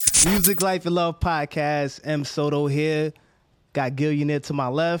Music, Life, and Love podcast. M. Soto here. Got Gillionaire to my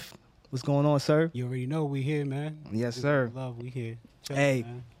left. What's going on, sir? You already know we here, man. Yes, sir. Love, we here. Check Hey, it,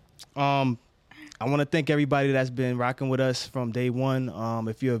 man. I want to thank everybody that's been rocking with us from day one.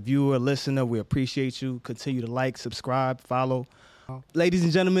 If you're a viewer, listener, we appreciate you. Continue to like, subscribe, follow. Ladies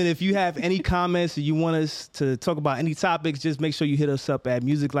and gentlemen, if you have any comments or you want us to talk about any topics, just make sure you hit us up at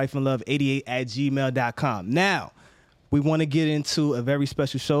musiclifeandlove88@gmail.com. Now, we want to get into a very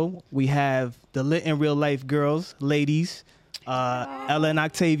special show. We have the Lit in Real Life girls, ladies, Ella and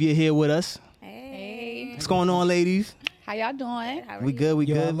Octavia here with us. Hey. What's going on, ladies? How y'all doing? We good, we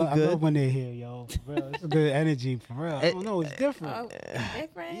Yo, good, we I love good. when they're here, yo. For real. It's a good energy, for real. I don't know, it's different. Oh,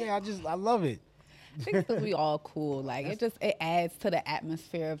 different? Yeah, I love it. I think because we all cool. Like, it adds to the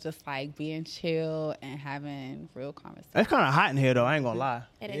atmosphere of just, like, being chill and having real conversation. It's kind of hot in here, though. I ain't gonna lie.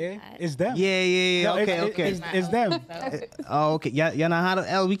 It is Yeah, hot. it's them. Yeah. No, Okay, it's- okay. It's them. So, Oh, okay. Y'all know how to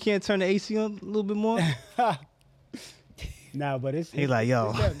L? We can't turn the AC on a little bit more. Nah, but it's He like,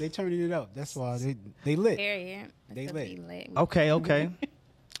 yo. it's them. They turning it up. That's why they lit. period. They It's lit. to be lit. Okay.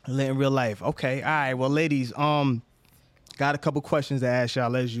 Lit in real life. Okay. All right. Well, ladies, got a couple questions to ask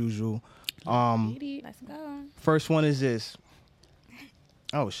y'all as usual. Let's go. First one is this.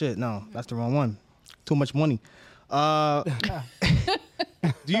 Oh shit, no, that's the wrong one. Too much money.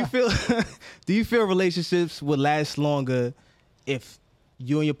 Do you feel relationships would last longer if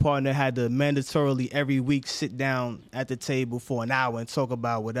you and your partner had to mandatorily every week sit down at the table for an hour and talk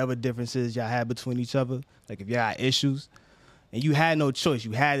about whatever differences y'all had between each other? Like if y'all had issues and you had no choice,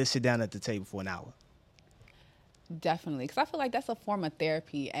 you had to sit down at the table for an hour. Definitely. Because I feel like that's a form of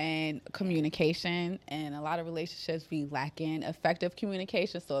therapy and communication. And a lot of relationships be lacking effective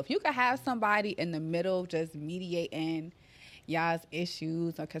communication. So if you could have somebody in the middle just mediating y'all's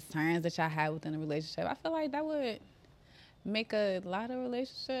issues or concerns that y'all have within a relationship, I feel like that would make a lot of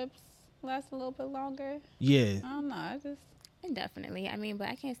relationships last a little bit longer. Yeah. I don't know. I just... Definitely. I mean, but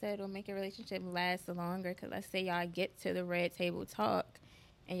I can't say it'll make a relationship last longer because let's say y'all get to the red table talk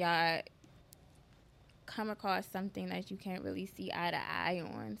and y'all come across something that you can't really see eye to eye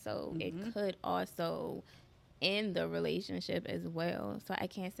on. So it could also end the relationship as well. So I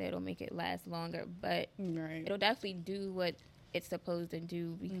can't say it'll make it last longer, but Right. it'll definitely do what it's supposed to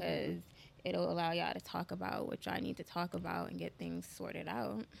do because it'll allow y'all to talk about what y'all need to talk about and get things sorted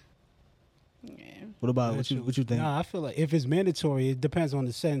out. Yeah. What about That's what you think? Nah, I feel like if it's mandatory, it depends on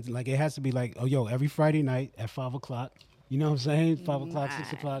the sense. Like it has to be like, oh, yo, every Friday night at 5:00. You know what I'm saying? 5:00,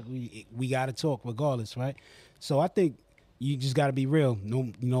 6:00. We gotta talk regardless, right? So I think you just gotta be real.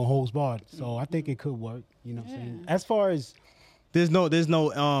 No holds barred. So I think it could work. You know what I'm saying? As far as There's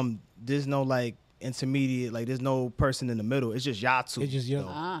no like intermediate, like there's no person in the middle. It's just y'all two. it's just your.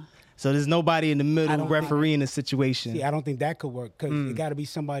 Ah. So there's nobody in the I middle don't refereeing the situation. See, I don't think that could work because it got to be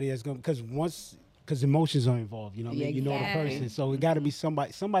somebody that's going because emotions are involved. You know, what I mean? You know the Exactly. person, so it got to be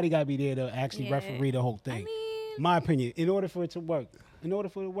somebody. Somebody got to be there to actually Yeah. referee the whole thing. I mean, My opinion, in order for it to work.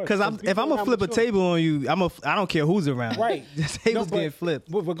 Because Because if I'm gonna flip a table on you, I don't care who's around. Right. The table's but- getting flipped.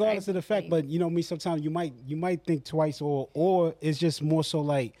 Well, regardless of the fact, Right. but you know me, sometimes you might think twice, or it's just more so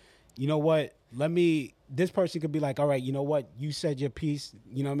like, you know what? This person could be like, all right, you know what? You said your piece.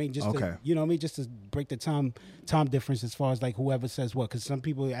 You know what I mean? Just Okay. to, you know what I mean? Just to break the time difference as far as like whoever says what. Because some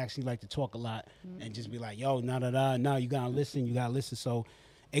people actually like to talk a lot and just be like, yo, no, you gotta listen. So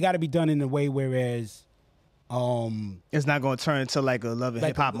it got to be done in a way whereas. It's not gonna turn into like a love and Like,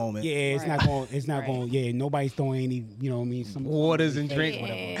 hip hop moment. Yeah, it's Right. not going. It's not Right. going. Yeah, nobody's throwing any. You know what I mean? Some Waters and drink, yeah,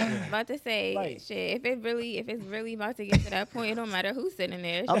 whatever. about to say, Right. shit. If it's really about to get to that point, it don't matter who's sitting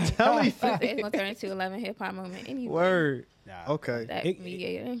there. I'm telling you. It's gonna turn into 11 hip hop moment anyway. Word. Nah, Okay. That It-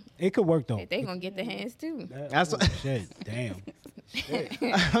 yeah, It could work though. they gonna get the hands too. That's what- Shit. Damn.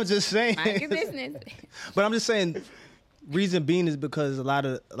 I'm just saying. Mind your business. But I'm just saying. Reason being is because a lot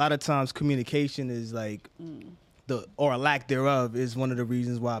of times communication is like or a lack thereof is one of the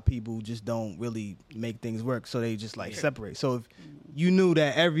reasons why people just don't really make things work. So they just like separate. So if you knew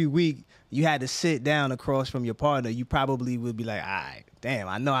that every week you had to sit down across from your partner, you probably would be like, all right, damn,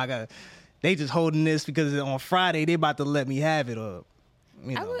 I know they just holding this because on Friday they about to let me have it, or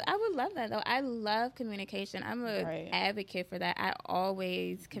you know. I would love that though. I love communication. I'm a Right. advocate for that. I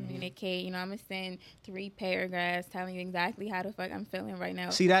always communicate. You know, I'm gonna send 3 paragraphs telling you exactly how the fuck I'm feeling right now.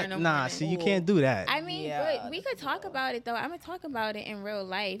 See that? in the Nah, morning. see you can't do that. I mean, Yeah, but we could talk about it though. I'm gonna talk about it in real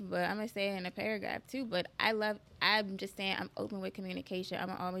life, but I'm gonna say it in a paragraph too. But I'm just saying I'm open with communication. I'm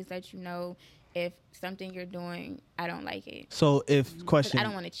gonna always let you know if something you're doing, I don't like it. So if 'Cause question, I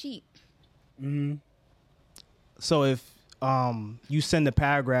don't want to cheat. Mm-hmm. so if you send the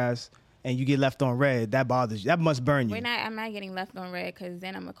paragraphs and you get left on red, that bothers you. That must burn you. I'm not getting left on red because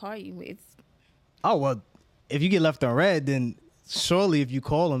then I'm gonna call you. It's Oh well, if you get left on red, then surely if you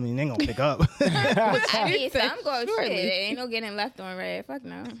call them, they ain't gonna pick up. I mean, so I'm going Surely. shit. Ain't no getting left on red. Fuck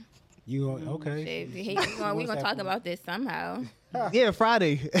no. You okay? Shit, we gonna talk about this somehow. Yeah,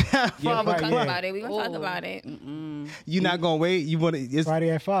 Friday. We gonna Friday, talk yeah. about it. We gonna talk Ooh. about it. You not gonna wait. You want to? Friday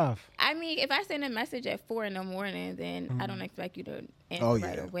at 5. I mean, if I send a message at 4 a.m, then I don't expect you to answer Oh,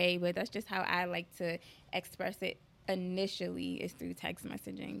 right yeah. away. But that's just how I like to express it. Initially, is through text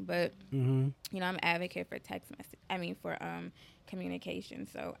messaging. But I'm an advocate for communication.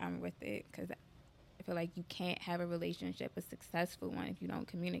 So I'm with it because I feel like you can't have a relationship, a successful one, if you don't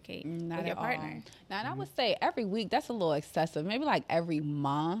communicate Not with your at all. partner. Now, and I would say every week, that's a little excessive. Maybe like every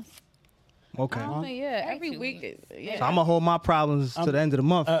month. Okay. I don't think, yeah, Every every 2 week. weeks. Yeah. So I'm gonna hold my problems to the end of the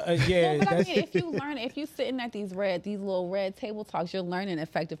month. Yeah, Well, but I that's mean, if you learn, if you sitting at these little red table talks, you're learning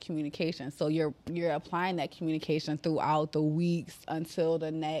effective communication. So you're applying that communication throughout the weeks until the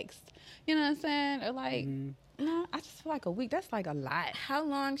next. You know what I'm saying? Or like, no, I just feel like a week. That's like a lot. How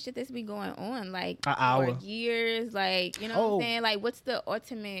long should this be going on? Like An hour. for years? Like, you know what I'm saying? Like, what's the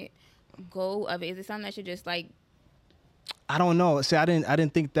ultimate goal of it? Is it something that should just like? I don't know. See, I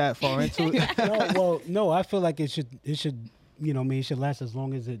didn't think that far into it. no. I feel like it should. It should last as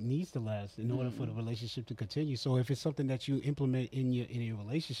long as it needs to last in order for the relationship to continue. So if it's something that you implement in your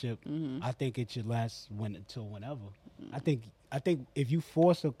relationship, I think it should last until whenever. I think if you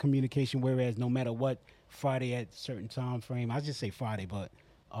force a communication, whereas no matter what, Friday at a certain time frame, I just say Friday, but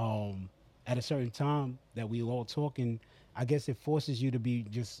at a certain time that we all talking, I guess it forces you to be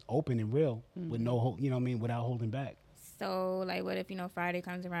just open and real with without holding back. So, like, what if, Friday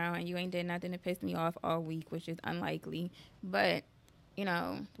comes around and you ain't did nothing to piss me off all week, which is unlikely, but,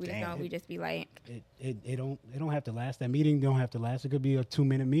 we just be like... It don't have to last. That meeting don't have to last. It could be a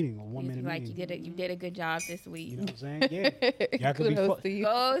 2-minute meeting or 1 minute like, meeting. you did a good job this week. You know what I'm saying? Yeah. Y'all could be Kudos to you.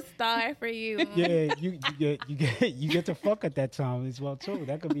 Gold star for you. Yeah, you get to fuck at that time as well too.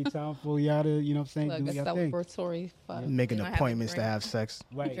 That could be time for y'all to, you know what I'm saying, Like do a your thing. celebratory fuck. Making We gonna have a appointments to drink. have sex.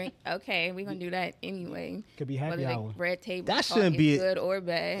 Right. Drink. Okay, we're going to do that anyway. Could be happy Whether hour. the red table That talk shouldn't is be- good or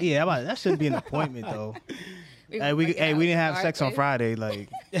bad. Yeah, that shouldn't be an appointment though. We Hey, gonna we work it out didn't have sex on regardless. Friday.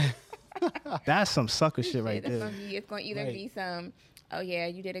 Like, that's some sucker shit right That's there. it's going to either Right. be some, oh yeah,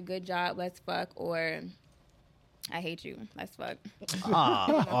 you did a good job, let's fuck, or I hate you, let's fuck.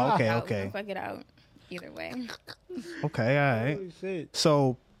 Oh, okay, We okay, gonna fuck it out. Either way. okay, all right. Holy shit.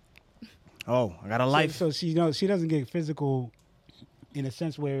 So, I got a life. So she doesn't get physical in a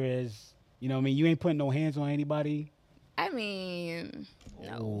sense, whereas you ain't putting no hands on anybody. I mean,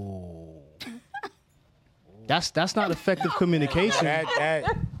 no. Oh. That's not effective communication.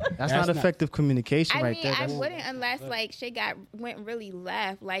 That's not effective communication I right mean, there. I That's- wouldn't unless like shit went really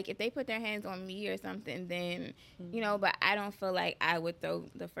left. Like if they put their hands on me or something, then but I don't feel like I would throw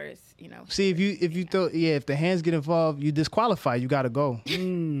the first. See, if you throw, if the hands get involved, you disqualify. You gotta go.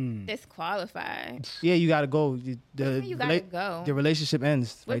 Disqualified. Yeah, you gotta go. You gotta go. The relationship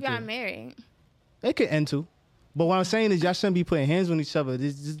ends. What Right if y'all there. married? It could end too. But what I'm saying is y'all shouldn't be putting hands on each other.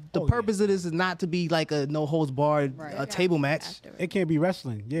 The purpose of this is not to be like a no holds barred Right. table match. Afterwards. It can't be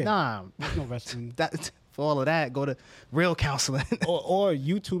wrestling. Yeah. Nah, There's no wrestling. that for all of that, go to real counseling. or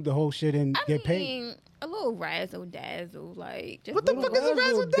YouTube the whole shit and I get paid. mean, a little razzle dazzle, like just What the fuck is a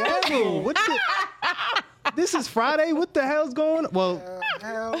razzle dazzle? What the? This is Friday. What the hell's going on? Well,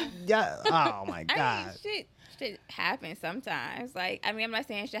 yeah. Oh my I god. mean, shit happens sometimes. Like, I mean, I'm not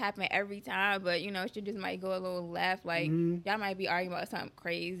saying shit happen every time, but shit just might go a little left. Like, y'all might be arguing about something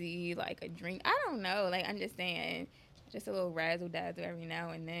crazy, like a drink. I don't know. Like, I'm just saying, just a little razzle dazzle every now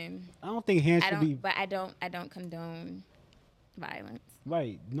and then. I don't think hands should be But I don't condone violence.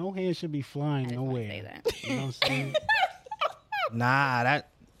 right. No hands should be flying I just wanna nowhere. say that. You know what I'm saying? Nah, that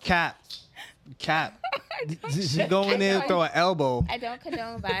cap. She go in there and throw an elbow. I don't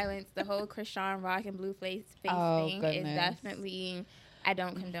condone violence. The whole Krishan Rock and Blueface Oh, thing is goodness. definitely. I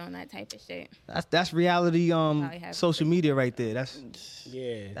don't condone that type of shit. That's reality. have Social media right there.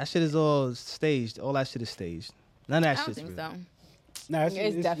 Yeah. That shit is all staged. All that shit is staged. None of I that don't shit's think real. so. Nah,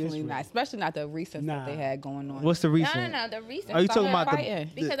 It's definitely real. not, especially not the recent Nah. that they had going on. What's the reason? No. The recent. Are you talking Started about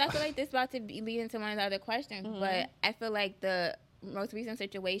fighting. Because I feel like this about to be lead into one of the other questions, but I feel like the most recent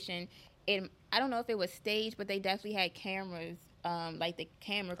situation, I don't know if it was staged, but they definitely had cameras, like the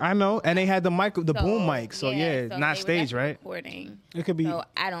camera. I know, and they had the boom mic. So so yeah, they not were staged, definitely right? Recording. It could be. So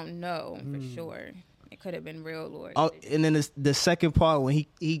I don't know for sure. It could have been real, Lord. Oh, and then the second part when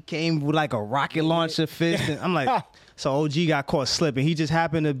he came with like a rocket launcher fist, and I'm like, so OG got caught slipping. He just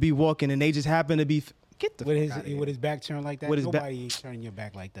happened to be walking, and they just happened to be Get the with fuck outta his here. with his back turned like that. With his back- Nobody ain't turning your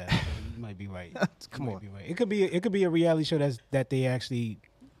back like that. So you might be right. Come You on. might be right. It could be a reality show that they actually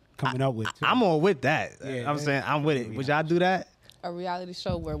coming up with. Too. I'm all with that. Yeah, I'm that- saying I'm with it. Would y'all do that? A reality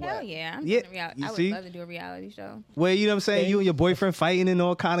show where Hell what? yeah, I'm Yeah, doing a reality. you I would see? love to do a reality show. Where you know what I'm saying? You and your boyfriend fighting and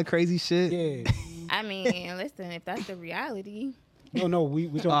all kind of crazy shit. Yeah. I mean, listen, if that's the reality, No, we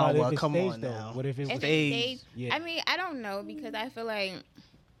talking Oh, about well, if it's come staged on though. now. What if it if was it's Stage. staged, Yeah. I mean, I don't know because I feel like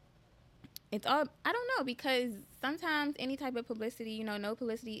it's all. I don't know because sometimes any type of publicity, you know, no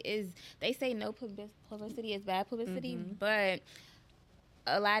publicity is. They say no publicity is bad publicity, but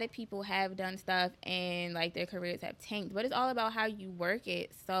a lot of people have done stuff and like their careers have tanked. But it's all about how you work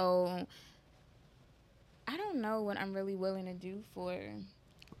it. So I don't know what I'm really willing to do for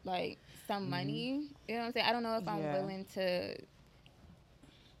like some money. You know what I'm saying? I don't know if I'm Yeah. willing to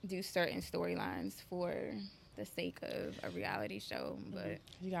do certain storylines for the sake of a reality show. But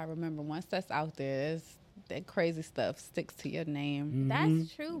You gotta remember, once that's out there, that crazy stuff sticks to your name.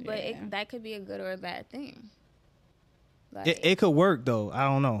 that's true. But Yeah. that could be a good or a bad thing. Like, It could work though. I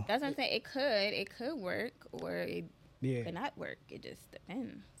don't know. that's what I'm saying. It could work or it Yeah. could not work. It just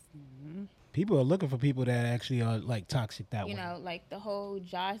depends. People are looking for people that actually are like toxic that You way. know, like the whole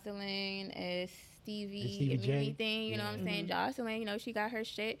Jocelyn and Stevie And Stevie and J. Mimi thing. You know what I'm saying? Jocelyn, you know, she got her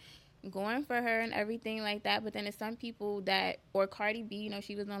shit going for her and everything like that. But then there's some people that, or Cardi B, you know,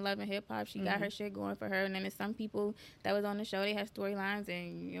 she was on Love and Hip Hop. She got her shit going for her. And then there's some people that was on the show. They have storylines,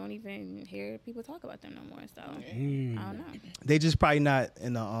 and you don't even hear people talk about them no more. So I don't know. They just probably not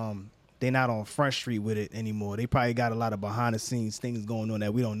in the they not on Front Street with it anymore. They probably got a lot of behind the scenes things going on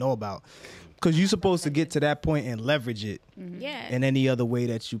that we don't know about. Because you're supposed to get to that point and leverage it Yeah. in any other way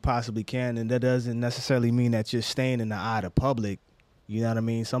that you possibly can, and that doesn't necessarily mean that you're staying in the eye of the public. You know what I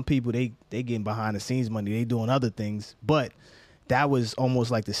mean? Some people they getting behind the scenes money, they doing other things, but that was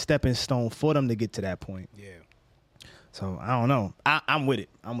almost like the stepping stone for them to get to that point. Yeah. So I don't know. I'm with it.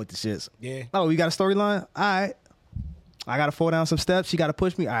 I'm with the shits. Yeah. Oh, you got a storyline? All right. I gotta fall down some steps. She gotta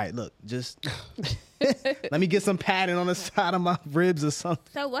push me. All right, look, just let me get some padding on the side of my ribs or something.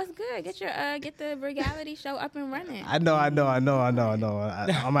 So what's good? Get the reality show up and running. I know. I'm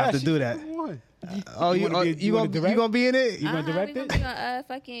gonna have to do that. Come on. Oh, you gonna be in it? You gonna direct we gonna it? be on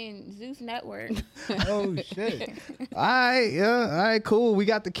fucking Zeus Network. Oh shit! All right, yeah, all right, cool. We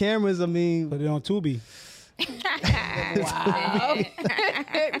got the cameras. I mean, Put it on Tubi. Wow.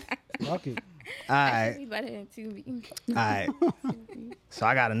 Fuck it. all right, We better than Tubi. all right. So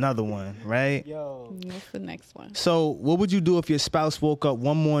I got another one, right? Yo. What's the next one? So what would you do if your spouse woke up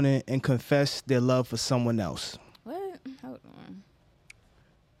one morning and confessed their love for someone else? What? Hold on.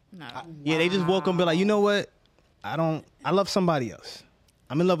 No. Yeah, they just woke up and be like, you know what? I love somebody else.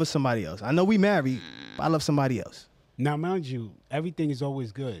 I'm in love with somebody else. I know we married, but I love somebody else. Now, mind you, everything is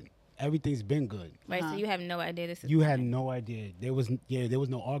always good. Everything's been good. Right, so you have no idea this is You had coming. no idea. There was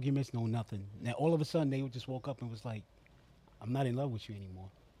no arguments, no nothing. Now all of a sudden they just woke up and was like, I'm not in love with you anymore,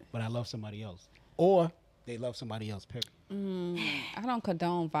 but I love somebody else. Or they love somebody else, period. I don't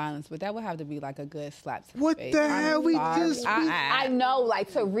condone violence, but that would have to be like a good slap to What the face. the I'm hell? We sorry. just- I know,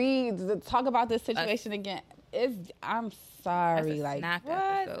 like to talk about this situation again. I'm sorry, That's a like snap what?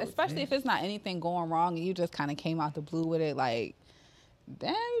 episode. Especially if it's not anything going wrong and you just kind of came out the blue with it, like,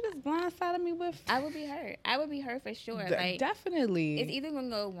 damn, you just blindsided me with. I would be hurt. I would be hurt for sure. Like Definitely. it's either gonna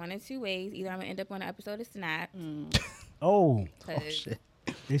go one or two ways. Either I'm gonna end up on an episode of Snap. Oh, Cause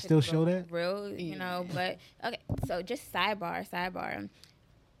they still show that? real, you know. But okay, so just sidebar.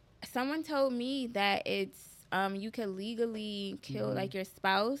 Someone told me that it's you can legally kill like your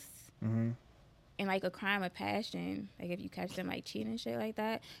spouse in like a crime of passion, like if you catch them like cheating and shit like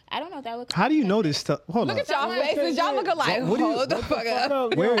that. I don't know if that would. How do you know this stuff? Hold Look on. at y'all faces. Y'all looking like, What do you- hold the fuck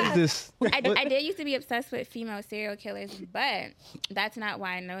up. Where is this? I did used to be obsessed with female serial killers, but that's not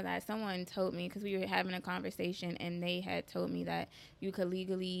why I know that. Someone told me because we were having a conversation and they had told me that you could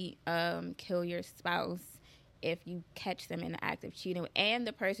legally kill your spouse if you catch them in the act of cheating, and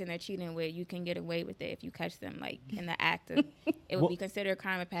the person they're cheating with, you can get away with it if you catch them like in the act of. It would be considered a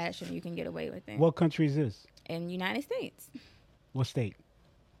crime of passion. You can get away with it. What country is this? In the United States. What state?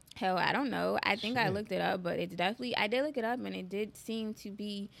 Hell, I don't know. I think I looked it up, but it's definitely, I did look it up and it did seem to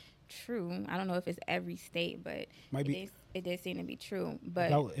be true. I don't know if it's every state, but Might be. it did seem to be true.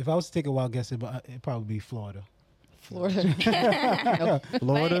 But If I was to take a wild guess, it'd probably be Florida. Florida.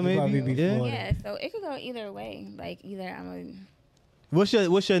 Florida, But- maybe. Probably be Yeah. Florida. yeah, so it could go either way. Like either What's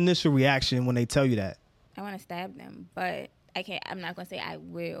your initial reaction when they tell you that? I want to stab them, but I can't. I'm not gonna say I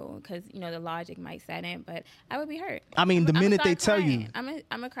will because you know the logic might set in, but I would be hurt. I mean, the minute they tell you,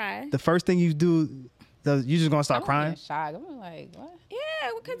 I'm a cry. the first thing you do, You just gonna start I'm crying? Shocked. I'm like, what? Yeah,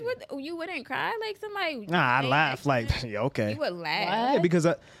 because you wouldn't cry like somebody. Nah, I saying laugh that like, shit. yeah, okay. You would laugh. What? Yeah, because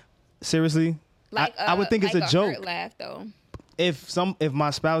seriously, Like I would think it's like a hurt joke. laugh though. If my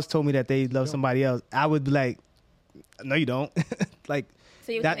spouse told me that they love somebody else, I would be like, no, you don't. Like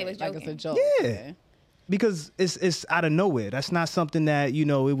So you that- think it was Like joking? it's a joke. Yeah. Because it's out of nowhere. That's not something that it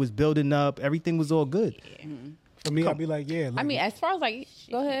was building up. Everything was all good. For me, I'd be like, yeah. I Like, mean, as far as like,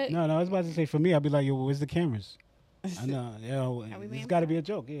 go ahead. no, I was about to say, for me, I'd be like, yo, where's the cameras? I know, we it's being got to be a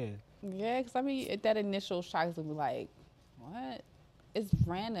joke, yeah. Yeah, because I mean, that initial shock is gonna be like, what? It's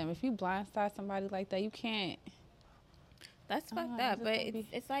random. If you blindside somebody like that, you can't. That's fucked is up, it but gonna be-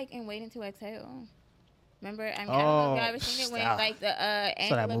 it's like in Waiting to Exhale. Remember, I mean, I don't know Oh, if y'all ever seen it when stop. like the that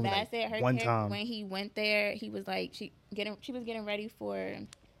Angela movie, like, Bassett, her one character, time. when he went there, he was like she was getting ready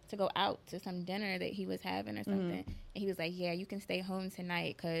to go out to some dinner that he was having or something, and he was like, "Yeah, you can stay home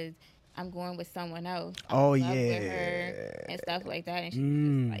tonight because I'm going with someone else. I'm Oh, in love yeah. with her and stuff like that." And she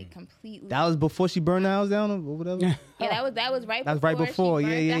was just like completely. That was before she burned the house down or whatever. Yeah, that was right. That's before right before. She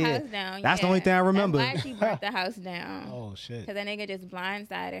burnt Yeah, the yeah. house down. That's the only thing I remember. That's why she burnt the house down. Oh, shit. Because that nigga just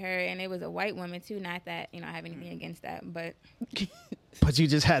blindsided her, and it was a white woman too. Not that I have anything against that, but But you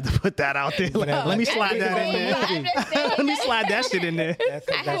just had to put that out there. Like, let me slide that in there. I'm just saying. Let me slide that shit in there. That's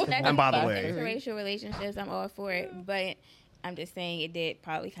I hope the that's And by the about way- interracial relationships, I'm all for it. But I'm just saying it did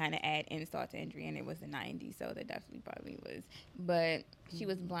probably kind of add insult to injury, and it was the '90s, so that definitely probably was. But she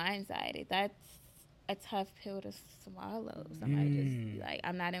was blindsided. That's a tough pill to swallow. Somebody just be like,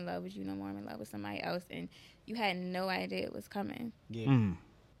 "I'm not in love with you no more. I'm in love with somebody else," and you had no idea it was coming. Yeah.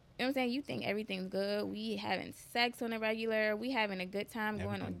 You know what I'm saying? You think everything's good. We having sex on a regular. We having a good time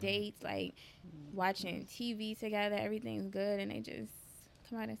going on dates, like watching TV together. Everything's good, and they just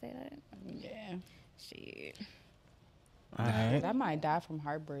come out and say that. Yeah. Shit. All right. I might die from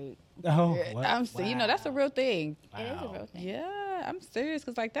heartbreak. Oh, Yeah, what? I'm that's a real thing. It is a real thing. Yeah, I'm serious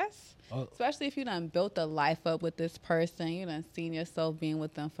because like that's Oh. especially if you done built a life up with this person, you done seen yourself being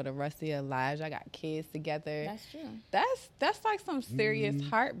with them for the rest of your lives. I got kids together. That's true. That's like some serious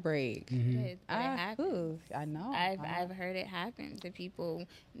heartbreak. It is, but it I, happens. ooh, I know. I've heard it happen to people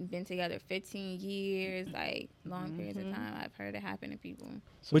been together 15 years, like long periods of time. I've heard it happen to people.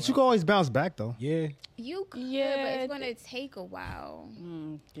 But you can always bounce back though. Yeah. You could, Yeah, but it's gonna take a while.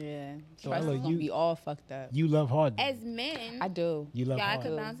 Yeah, So, Trust Ella, me, gonna you- be all fucked up. You love hard. As men, I do. You love y'all hard.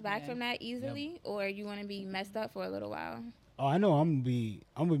 could bounce back Yeah. from that easily, or you want to be messed up for a little while. Oh, I know I'm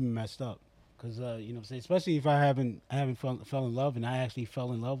gonna be messed up, cause you know what I'm saying. Especially if I haven't fell in love and I actually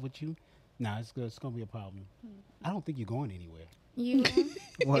fell in love with you. Nah, it's gonna be a problem. I don't think you're going anywhere. You,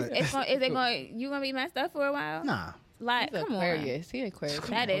 What? you gonna be messed up for a while? Nah. Like, He's come Aquarius. He Aquarius.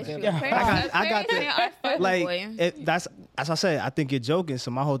 That is true. Yeah. I got that. Like that's as I said. I think you're joking.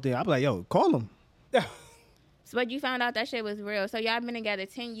 So my whole thing, I'm like, yo, call him. But you found out that shit was real. So y'all been together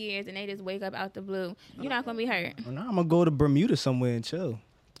 10 years and they just wake up out the blue. You're not gonna be hurt. Nah, I'm gonna go to Bermuda somewhere and chill.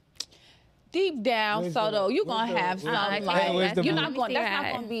 Deep down, Where's so the- though, you where's gonna the- have where's something the- like where's the you're moon? not going. That's not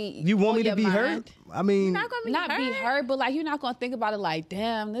Let me gonna be. You want on me to your be mind. hurt? I mean, You're not gonna be Not hurt. be hurt, but like you're not gonna think about it like,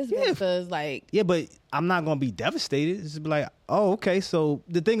 damn, this Yeah. bitch is like. yeah, but I'm not gonna be devastated. It's just be like, oh, okay. So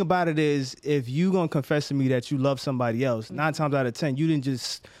the thing about it is, if you gonna confess to me that you love somebody else, 9 times out of 10, you didn't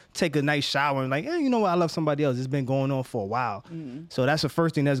just take a nice shower and like, you know what, I love somebody else. It's been going on for a while. So that's the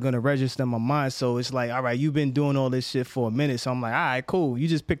first thing that's gonna register in my mind. So it's like, all right, you've been doing all this shit for a minute. So I'm like, all right, cool. You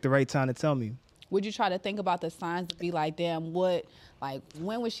just picked the right time to tell me. Would you try to think about the signs to be like, damn, what, like,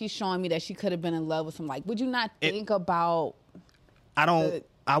 when was she showing me that she could have been in love with him? Like, would you not think about?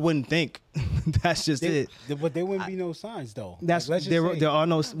 I wouldn't think. That's just it. But there wouldn't be no signs though. That's Like, let's just there. say- There are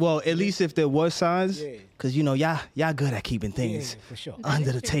no. Well, at least if there was signs, Yeah. because y'all good at keeping Yeah, things for sure. under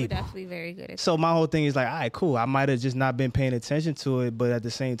the We're table. definitely very good at So my whole thing is like, all right, cool. I might have just not been paying attention to it, but at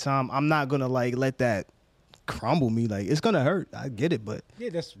the same time, I'm not gonna like let that crumble me. Like it's gonna hurt. I get it, but Yeah,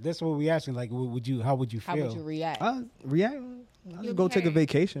 that's what we asking. Like, would you? How would you feel? How would you react? I react. I'll You'll just go be take a hurt.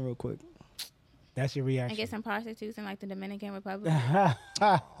 vacation real quick. That's your and reaction. get some prostitutes in like the Dominican Republic.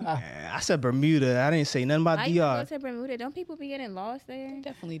 I said Bermuda. I didn't say nothing about Why you go DR. to Bermuda? Don't people be getting lost there?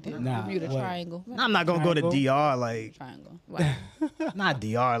 Definitely do. Nah, Bermuda what? Triangle. I'm not gonna go to Triangle? DR. Like Triangle. Why? not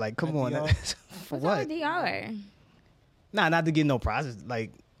DR. Like come Not on. DR? For What's wrong what? with DR? Nah, not to get no process.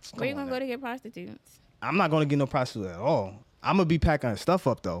 Like Where you come on gonna now. go to get prostitutes? I'm not gonna get no prostitute at all. I'm gonna be packing stuff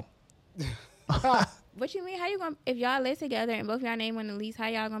up though. What you mean? How you gonna if y'all live together and both y'all name on the lease? How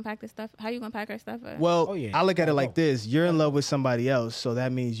y'all gonna pack the stuff? How you gonna pack her stuff up? Well, Oh, yeah. I look at it Gotta like go. this: you're in love with somebody else, so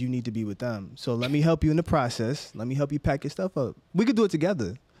that means you need to be with them. So let me help you in the process. Let me help you pack your stuff up. We could do it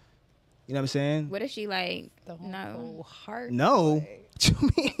together. You know what I'm saying? What if she like The no? whole heart. No, You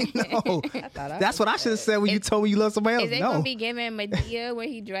mean no? That's what I should have said when you told me you love somebody else. Is it No, gonna be giving Medea when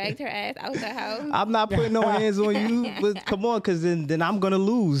he dragged her ass out the house? I'm not putting no hands on you. But come on, because then I'm gonna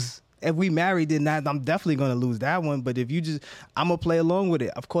lose. If we married, then I'm definitely gonna lose that one. But if you just, I'm gonna play along with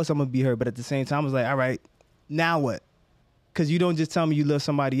it. Of course, I'm gonna be hurt. But at the same time, I was like, all right, now what? Because you don't just tell me you love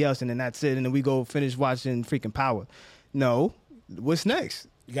somebody else and then that's it, and then we go finish watching freaking Power. No, what's next?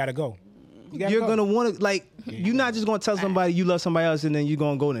 You gotta go. You're gonna want to you're not just gonna tell somebody you love somebody else and then you're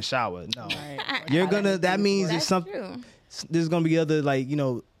gonna go in the shower. No, you're gonna. That means there's some. True. There's gonna be other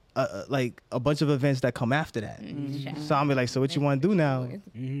like a bunch of events that come after that. So I'm like, so what you want to do now?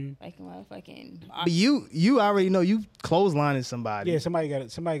 Like motherfucking. But you already know you clotheslining somebody. Yeah, somebody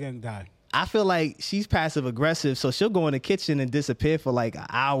gonna die. I feel like she's passive aggressive, so she'll go in the kitchen and disappear for like an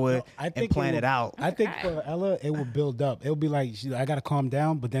hour and plan it out. I think for Ella, it will build up. It'll be like, I gotta calm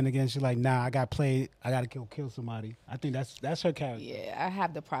down, but then again, she's like, nah, I gotta kill somebody. I think that's her character. Yeah, I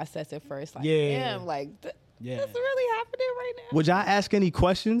have to process it first. Like, Yeah. damn, like, Yeah. this really happening right now? Would y'all ask any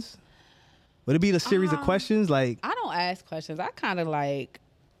questions? Would it be a series of questions? Like, I don't ask questions. I kind of like,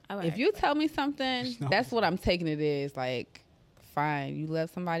 if you tell me something, that's what I'm taking it is. Like, fine, you love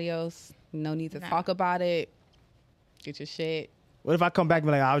somebody else. No need to talk about it. Get your shit. what if I come back and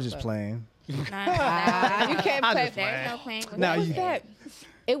be like, I was just playing? You can't play. There's no playing with Now What was you- that?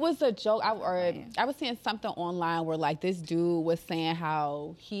 It was a joke. I was seeing something online where like this dude was saying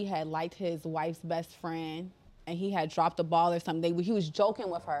how he had liked his wife's best friend and he had dropped the ball or something. He was joking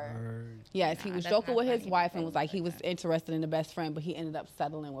with her. Yes, he was that's joking not with his funny. wife and was like he was interested in the best friend, but he ended up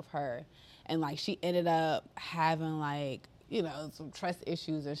settling with her. And like she ended up having like, you know, some trust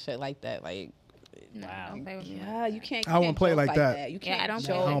issues and shit like that. Like, No, don't play with me. yeah, you can't. I won't play joke like that. You Yeah, can't I don't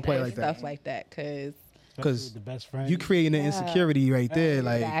joke play I don't play like that. stuff like that because Because the best friend. you creating an insecurity right there.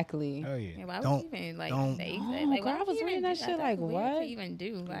 Like, exactly. Oh yeah. Yeah, why Don't- would you even like don't- say Oh, that? Like, girl, why I would was you reading even that do shit That's like, weird what? to even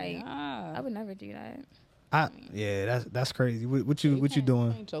do? Like, Yeah. I would never do that. that's crazy. What you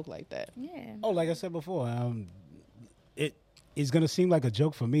doing? Can't joke like that. Yeah. Oh, like I said before, it's gonna seem like a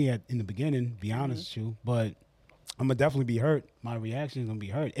joke for me in the beginning. Be honest with you, but I'm gonna definitely be hurt. My reaction is gonna be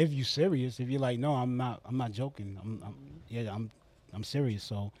hurt. If you serious, if you're like, no, I'm not joking. I'm serious.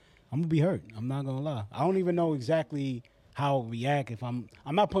 So I'm gonna be hurt. I'm not gonna lie. I don't even know exactly how I'll react if I'm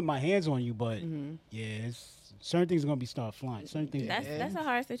not putting my hands on you, but yeah, certain things are gonna be start flying. Certain things. That's a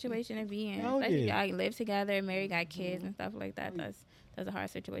hard situation to be in. Hell Especially yeah. if y'all live together, married, got kids and stuff like that. That's a hard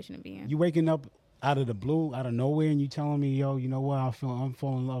situation to be in. You waking up out of the blue, out of nowhere, and you telling me, yo, you know what? I'm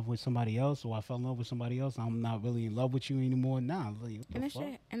falling in love with somebody else, or I fell in love with somebody else. I'm not really in love with you anymore. Nah, like, what And the this fuck?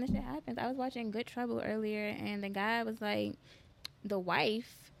 shit happens. I was watching Good Trouble earlier, and the guy was like, the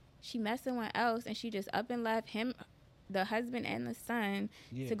wife, she met someone else, and she just up and left him, the husband and the son,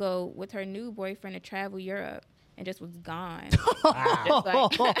 Yeah. to go with her new boyfriend to travel Europe, and just was gone. Just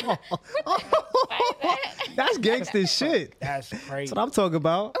like, That's gangster shit. That's crazy. That's what I'm talking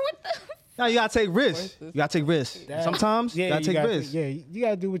about. Now you gotta take risks. You gotta take risks. Sometimes you gotta take risks. Yeah, you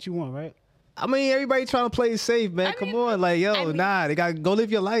gotta do what you want, right? I mean, everybody trying to play it safe, man. Come on, like, yo, they gotta go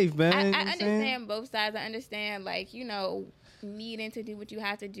live your life, man. I You know what I'm saying? understand both sides. I understand, like, you know, needing to do what you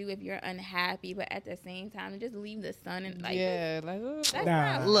have to do if you're unhappy, but at the same time, just leave the son and like, Yeah, like that's Nah.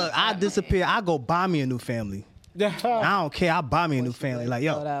 not Look, I disappear. I go buy me a new family. I don't care. I buy me a new family. Like,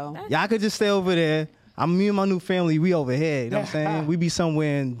 yo, y'all could just stay over there. Me and my new family, we over here. You know what I'm saying? We be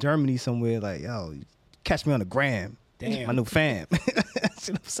somewhere in Germany somewhere. Like, yo, catch me on the gram. Damn. My new fam.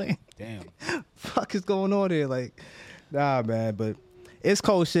 See what I'm saying? Damn. Fuck is going on there? Like, nah, man. But it's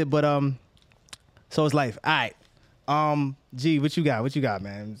cold shit. But so it's life. All right. G, what you got? What you got,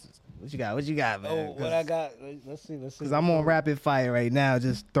 man? What you got, man? Oh, what I got? Let's see. Because I'm on rapid fire right now,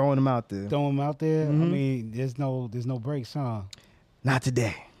 just throwing them out there. Throw them out there. Mm-hmm. I mean, there's no breaks, huh? Not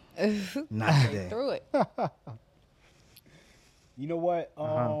today. Not today. through it. You know what?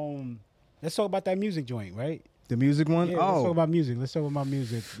 Let's talk about that music joint, right? The music one? Yeah, let's talk Oh. about music. Let's talk about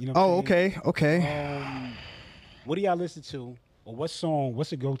music. You know. What Oh, I'm saying? okay. What do y'all listen to, or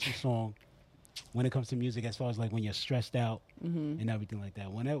what's a go-to song when it comes to music, as far as like when you're stressed out and everything like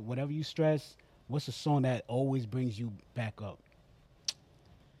that? Whatever you stress, what's a song that always brings you back up?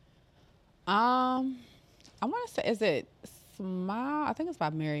 I want to say, is it Smile? I think it's by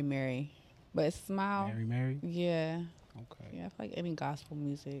Mary Mary, but it's Smile. Mary? Yeah, Okay. yeah. I feel like any gospel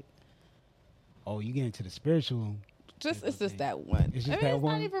music. Oh, you get into the spiritual. It's just that one. It's just I mean, that it's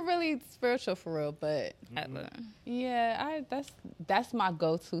one? not even really spiritual for real, but yeah, that's my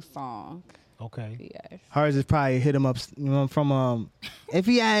go-to song. Okay. Yes. Hers is probably hit him up from if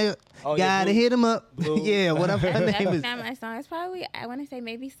he had Oh, yeah, gotta Blue- hit him up. Blue. Yeah, whatever her That's name is. not my song. It's probably, I want to say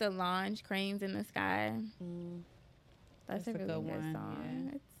maybe Solange, Cranes in the Sky. That's a really good good one,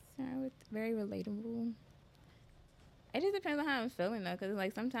 song. yeah. It's very relatable. It just depends on how I'm feeling though, because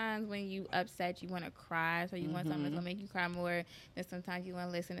like sometimes when you upset, you want to cry, so you want something that's gonna make you cry more. And sometimes you want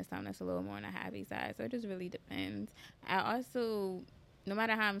to listen to something that's a little more on the happy side. So it just really depends. I also, no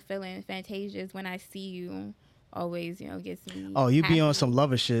matter how I'm feeling, Fantasia's "When I See You" always, gets me. Oh, you be on happy. some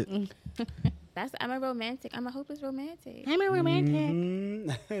lover shit. I'm a romantic. I'm a hopeless romantic. I'm a romantic. Mm-hmm.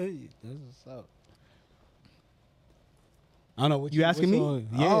 That's what's up. I don't know what You asking me? Song?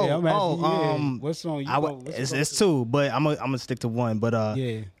 Yeah, I'm asking you. Yeah. What song? It's two, but I'm gonna stick to one. But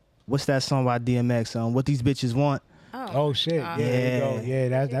yeah. what's that song by DMX? What these bitches want? Oh shit! God. There you go. Yeah.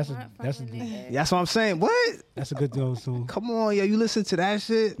 Yeah, What you want that's from a nigga? That's what I'm saying. What? a good song. Come on, yo, you listen to that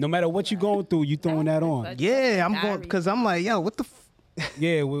shit? No matter what you going through, you throwing that on. Such Yeah, a I'm going diary. because I'm like, yo, what the?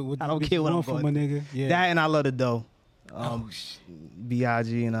 Yeah, with I don't care what I'm from going a nigga. Yeah. That and I love the dough. Shit.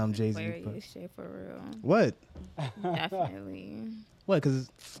 B.I.G. and Jay-Z. Hilarious shit for real. What? Definitely. What? Cause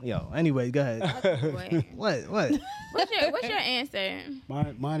yo. Anyway, go ahead. Wait. What? What's your answer?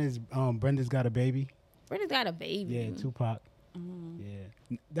 Mine is Brenda's Got a Baby. Brenda's got a baby. Yeah, Tupac.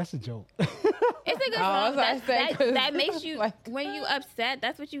 Yeah, that's a joke. It's a good I was song. about to say, 'cause That makes you like- when you upset.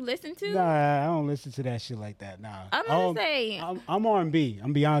 That's what you listen to. Nah, I don't listen to that shit like that. Nah, I'm gonna say. I'm R&B.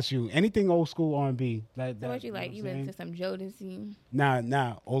 I'm be honest with you. Anything old school R&B. So what you like? You listen to some Jodeci.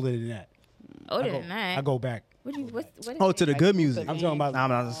 Nah, older than that. Older than that. I go back. What is Oh, to the good music. I'm talking about. Nah, I'm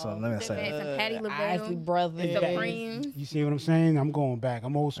not. Let me Some say. Patty Isley LaBelle. Brothers. Supreme. You see what I'm saying? I'm going back.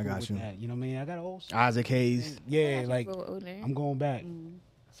 I'm old school got with you. that. You know what I mean? I got old school. Isaac Hayes. Yeah, like A little older. I'm going back.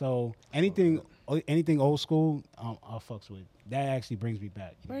 So anything old school, I'll fucks with. That actually brings me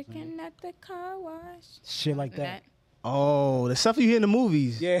back. You know what I'm saying? Working at the car wash. Shit like that. Oh, the stuff you hear in the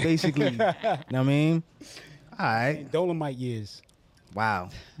movies. Yeah. Basically. You know what I mean? All right. Dolomite years. Wow.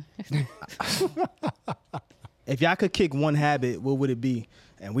 If y'all could kick one habit, what would it be?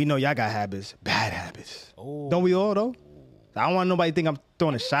 And we know y'all got habits, bad habits. Oh. Don't we all though? I don't want nobody to think I'm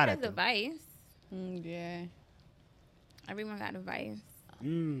throwing a shot at Has a them. vice. Yeah. Everyone got a vice.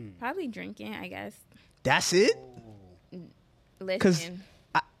 Mm. Probably drinking, I guess. That's it? Listen.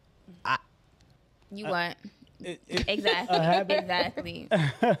 I- You what? A Exactly. habit? Exactly.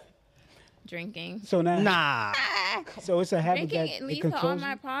 Drinking. So now, Nah. so it's a habit Drinking that it it leads to all controls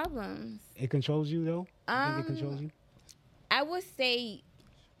my you. problems. It controls you though. You think it controls you? I would say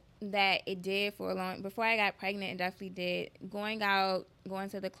that it did for a long. Before I got pregnant, it definitely did. Going out, going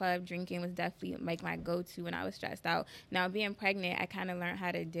to the club, drinking was definitely like my go-to when I was stressed out. Now being pregnant, I kind of learned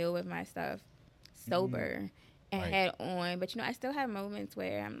how to deal with my stuff sober and Right. head on. But I still have moments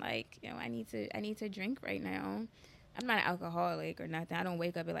where I'm like, I need to drink right now. I'm not an alcoholic or nothing. I don't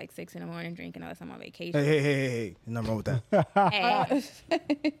wake up at like 6 a.m. drinking unless I'm on vacation. Hey. Nothing wrong with that.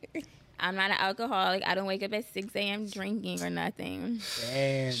 Hey, I'm not an alcoholic. I don't wake up at 6 a.m. drinking or nothing.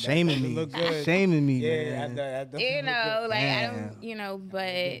 Damn, Shaming me. look good. Shaming me, Yeah, man. that doesn't You look know, good. like I Damn. don't,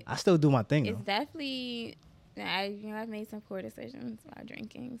 but I still do my thing it's though. definitely I've made some poor decisions while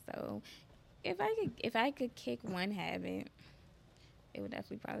drinking. So if I could kick one habit, it would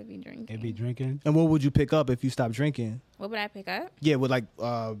definitely probably be drinking. It be drinking. And what would you pick up if you stopped drinking? What would I pick up? Yeah, with like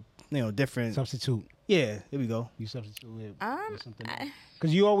different. Substitute. Yeah, there we go. You substitute with something. I-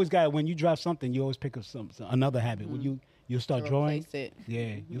 Because you always got when you drop something, you always pick up another habit. When you'll start drawing. Replace it.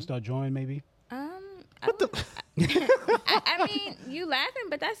 Yeah, you'll start drawing maybe. I mean, you laughing,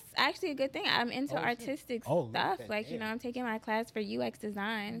 but that's actually a good thing. I'm into artistic Oh, stuff. okay, Like, I'm taking my class for UX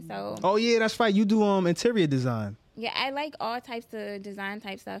design. So, Oh yeah, that's right. You do interior design. yeah, I like all types of design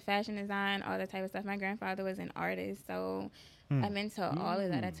type stuff, fashion design, all that type of stuff. My grandfather was an artist, so I'm into all of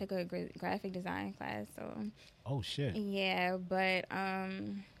that. I took a graphic design class, so Oh shit. yeah. But I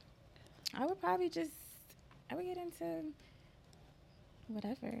would probably get into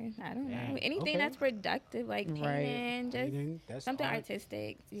whatever. I don't know, Yeah, anything okay. that's productive, like Right. painting, just That's something art.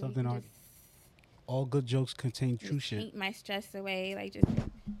 artistic. You Something can art. just All good jokes contain true just shit. paint my stress away. Like just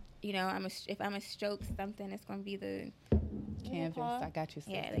if I'm a stroke something, it's gonna be the Canvas. I got you.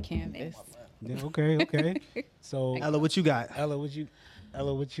 Yeah, The the canvas. Yeah, okay. So Ella, what you got? Ella, what's a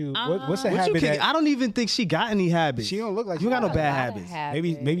What you habit kick? that I don't even think she got any habits. she don't look like You got no A bad lot of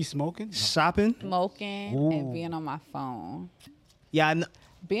habits. maybe smoking? No. Shopping? Smoking Ooh. and being on my phone. Yeah, I kn-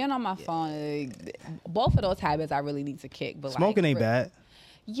 Being on my phone, both of those habits I really need to kick. But smoking like, ain't bad.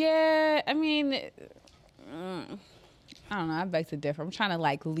 Yeah, I mean, I don't know. I beg to differ. I'm trying to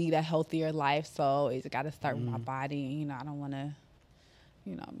like lead a healthier life, so it's got to start with my body. And, I don't want to,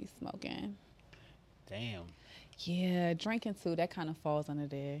 be smoking. Damn. Yeah, drinking too. That kind of falls under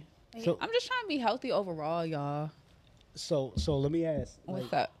there. So I'm just trying to be healthy overall, y'all. So let me ask.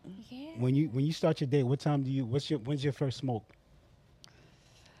 What's like, up? Yeah. When you start your day, what time do you? When's your first smoke?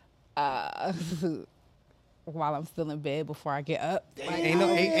 Uh, while I'm still in bed before I get up. Like, Ain't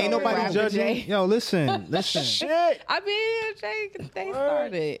nobody Grab the judging. J. Yo, listen. Shit. I mean, Jay, they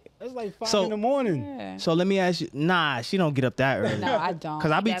started. It's like 5 So- in the morning. Yeah. So let me ask you. Nah, she don't get up that early. No, I don't.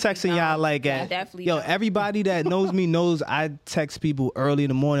 Cause I be Definitely texting y'all don't. like Yeah, at definitely yo. don't. Everybody that knows me knows I text people early in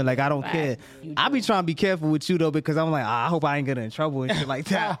the morning. Like I don't care. You I be do. trying to be careful with you though because I'm like I hope I ain't get in trouble and shit like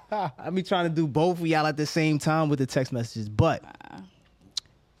that. I be trying to do both of y'all at the same time with the text messages, but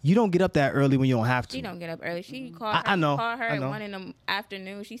you don't get up that early when you don't have to. She don't get up early. She call I her, know, call her I at know. 1 in the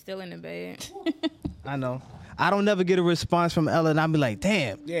afternoon. She's still in the bed. I know. I don't never get a response from Ella, and I be like,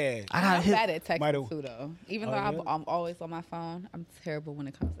 damn. Yeah. I gotta I'm hit. bad at texting Might've- too, though. Even Oh, though yeah? I'm always on my phone, I'm terrible when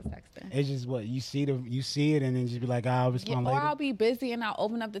it comes to texting. It's just what you see it and then just be like, I'll Yeah, respond or later. I'll be busy and I'll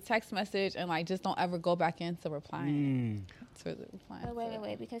open up the text message and like just don't ever go back into replying. To the replying. Oh,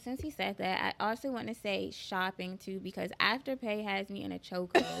 wait. Because since he said that, I also want to say shopping too, because Afterpay has me in a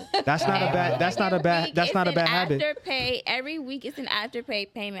chokehold. That's not a bad. That's not a bad. That's not a bad habit. Afterpay every week. It's an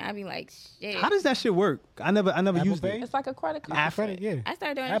Afterpay payment. I be like, shit. How does that shit work? I never Apple used Pay? it. It's like a credit card. After- Credit, yeah. I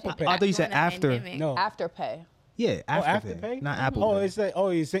started doing Apple that Pay. shit I thought you said during the after. pandemic. No. Afterpay. Yeah, Afterpay, Afterpay? not Apple. Oh,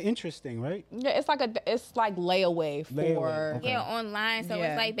 Pay. it's an interesting, right? Yeah, it's like layaway for Layaway, okay. Yeah, online. So Yeah.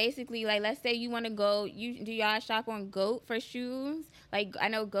 it's like basically like let's say you want to go. You do y'all shop on Goat for shoes? Like I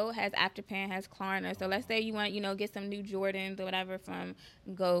know Goat has Afterpay and has Klarna. So let's say you want get some new Jordans or whatever from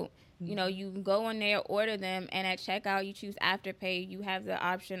Goat. You go on there, order them, and at checkout you choose Afterpay. You have the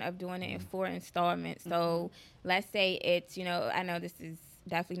option of doing it in 4 installments. So let's say it's I know this is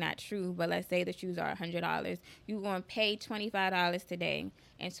definitely not true, but let's say the shoes are $100. You're going to pay $25 today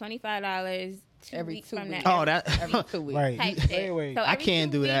and $25 Every weeks 2 from weeks. now. Oh, that. every 2 weeks. Right. Type shit. Layaway. So I every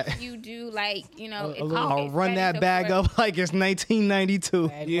can't 2 do that. weeks You do like I'll run that bag up like it's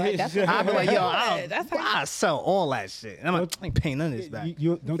 1992. Yeah, Right, that's sure. I'll be like, yo, That's how you- I sell all that shit. And I'm like, I ain't paying none of this back.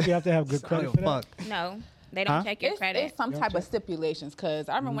 Don't you have to have good I credit don't for that? fuck. No, they don't Huh? check your credit. It's some type of stipulations because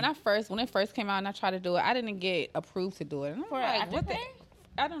I remember when it first came out and I tried to do it, I didn't get approved to do it. And I'm For like, what Afterpay?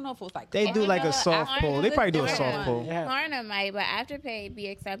 I don't know if it was like They do like a know, soft Klarna pull. They is probably do a different. soft pull. Yeah. Klarna might, but Afterpay be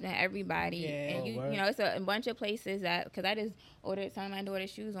accepting everybody. Yeah. And Oh, word. it's a bunch of places that because I just ordered some of my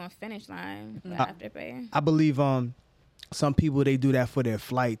daughter's shoes on Finish Line with Afterpay. I believe some people they do that for their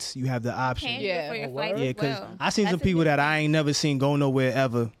flights. You have the option. Can Yeah. do it for your Oh, flights word? Yeah, as because well. I seen some That's a people good that I thing. ain't never seen go nowhere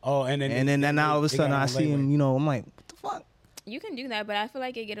ever. Oh, and And then all of a they sudden got I on see layaway. him, I'm like, what the fuck? You can do that, but I feel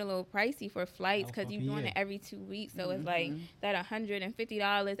like it get a little pricey for flights because fucking you're doing yeah. it every 2 weeks. So it's like that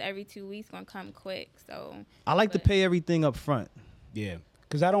 $150 every 2 weeks gonna come quick. So I like to pay everything up front. Yeah,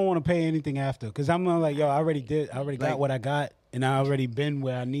 because I don't want to pay anything after. Because I'm like, yo, I already Like- got what I got, and I already been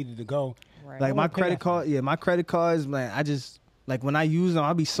where I needed to go. Right. Like I my wanna pay credit that card, my credit cards, man, I just like when I use them,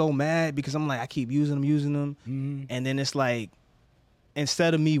 I'll be so mad because I'm like, I keep using them, and then it's like,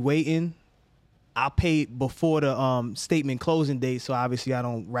 instead of me waiting, I'll pay before the statement closing date, so obviously I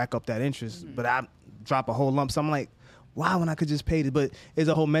don't rack up that interest. But I drop a whole lump, so I'm like, why when I could just pay it? But there's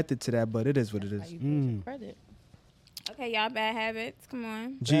a whole method to that, but it is what it How is. you build your credit. okay, y'all bad habits. Come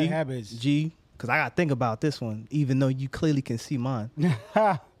on. Bad habits. G, because I gotta think about this one, even though you clearly can see mine.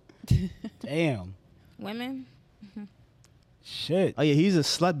 Damn. Women. Shit. Oh yeah, he's a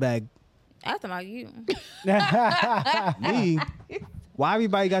slut bag. I was talking about you. Me, why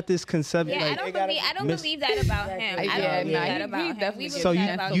everybody got this concept? Yeah, like, I don't believe that about him. I Yeah, don't believe nah, that he about him. definitely We gets So believe you-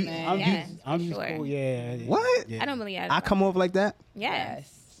 that about you- men. I'm Yes, just, I'm for just sure. cool. Yeah. What? Yeah. I don't believe that. I about come off like that?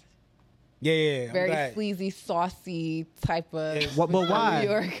 Yes. Yeah. I'm Very glad. sleazy, saucy type of. What? But why? New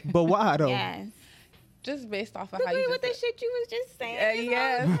York. But why though? Yes. Just based off of Look how you what the just. shit you was just saying.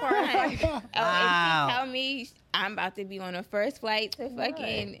 Yeah, is all yes. fine. Oh, Wow. if you tell me I'm about to be on a first flight to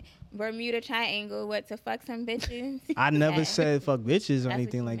fucking Bermuda Triangle, what to fuck some bitches? I never Yeah. said fuck bitches or what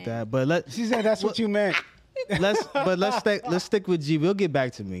anything you like meant. that. But She said that's what you meant. let's stick with G. We'll get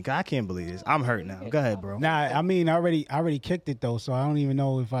back to me. 'Cause I can't believe this. I'm hurt now. Go ahead, bro. Nah, I mean, I already kicked it though, so I don't even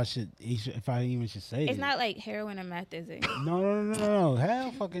know if I even should say it. It's not like heroin and meth, is it? No.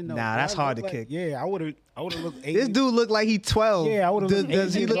 Hell, fucking no. Nah, that's I hard look to like- kick. Yeah, I would have looked. This dude look like he 12. Yeah, I would've Does, looked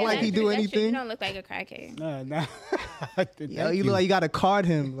does he 18. look like that's he true, do that's true. You anything? don't look like a crackhead. Nah. Yo, you look like you got to card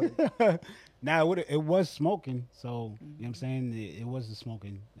him. Like, Nah, it was smoking, so you know what I'm saying? It was the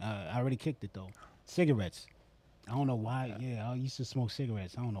smoking. I already kicked it though. Cigarettes. I don't know why. Yeah, I used to smoke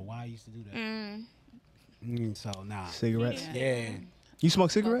cigarettes. I don't know why I used to do that. So nah. cigarettes. Yeah. You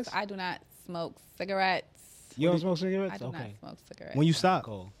smoke cigarettes? I do not smoke cigarettes. You don't smoke cigarettes? I do not Okay. smoke cigarettes. When you stop?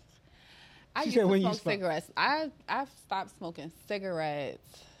 Cool. I She used said to when you smoke stop. cigarettes. I've stopped smoking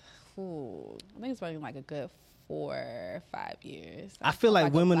cigarettes. Ooh, I think it's been like a good 4 or 5 years. I feel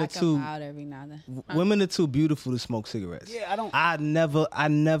like women are black 'em too out every now and then. women are too beautiful to smoke cigarettes. Yeah, I don't. I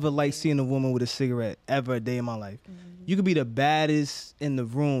never like seeing a woman with a cigarette ever a day in my life. You could be the baddest in the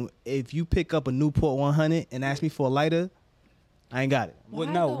room. If you pick up a Newport 100 and ask me for a lighter, I ain't got it. What,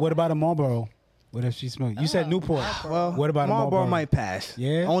 no, what about a Marlboro? What if she smoked? You said Newport. Well, What about a Marlboro Marlboro? might pass.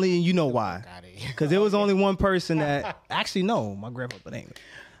 Yeah? Only you know why. Got it. Because there was only one person that actually no, my grandpa. But anyway,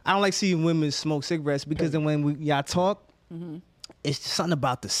 I don't like seeing women smoke cigarettes because then when y'all talk, it's just something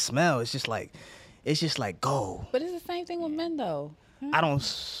about the smell. It's just like go. But it's the same thing with men, though. I don't.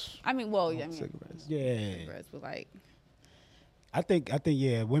 I mean, well, Cigarettes. Yeah. cigarettes, but like, I think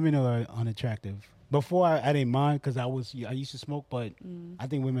yeah, women are unattractive. Before I didn't mind because I used to smoke, but I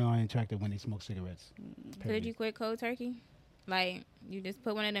think women are unattractive when they smoke cigarettes. So did you quit cold turkey? Like you just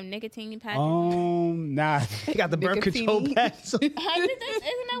put one of them nicotine patches? Nah. He got the birth Nicotine. control patch. Isn't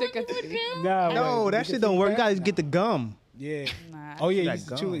that what people Nicotine. do? Nah. No, but that shit don't work. You gotta Nah. get the gum. Yeah. nah. Oh yeah, you That used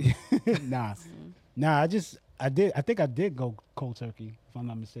to chew it. Nah. Nah, I think I did go cold turkey, if I'm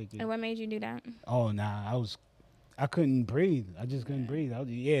not mistaken. And what made you do that? Oh nah, I couldn't breathe. I just couldn't breathe.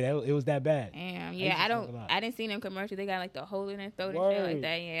 It was that bad. Damn. used Yeah, to I smoke don't. a lot. I didn't see them commercials. They got like the hole in their throat and shit Word. like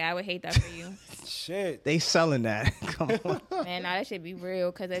that. Yeah, I would hate that for you. Shit. They selling that. Come on. Man, nah, that should be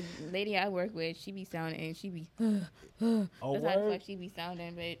real. Cause a lady I work with, she be sounding and she be. Oh That's how the word. fuck she be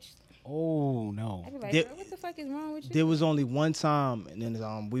sounding, bitch. Oh no. I be like, There- girl, what the fuck is wrong with you? There was only one time, and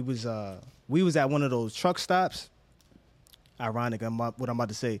then we was at one of those truck stops. Ironic, what I'm about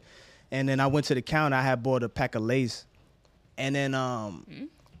to say, and then I went to the counter. I had bought a pack of Lay's, and then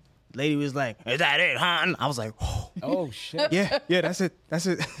lady was like, "Is that it, hon?" I was like, Oh shit. "Yeah, that's it, that's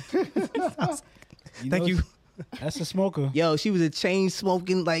it." Thank know, you. That's a smoker. Yo, she was a chain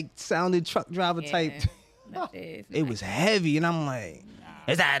smoking, like sounding truck driver type. That shit is It nice. was heavy, and I'm like,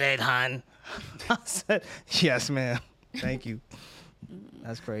 "Is that it, hon?" I said, "Yes, ma'am. Thank you."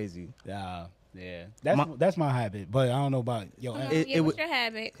 That's crazy. Yeah. That's my habit, but I don't know about yo. Come on, It- yeah, it what's would- your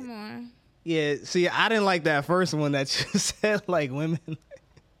habit? Come on. Yeah, see, I didn't like that first one that you said, like women.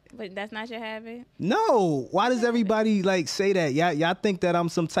 But that's not your habit? No, why does everybody like say that? Y'all think that I'm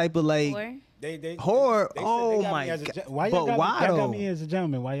some type of like Or? They whore? they said Oh they got my me as a god! gen- Why But y'all got why me, y'all though? got me as a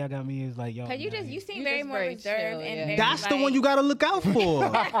gentleman? Why y'all got me as like yo? Cause you nah, you seem You very just more very reserved chill, and yeah. very, That's the like, one you gotta look out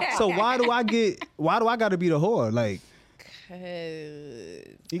for. So why do I gotta be the whore? Like,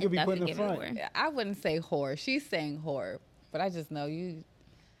 he could be That's put in a the given front. word. I wouldn't say whore. She's saying whore, but I just know you.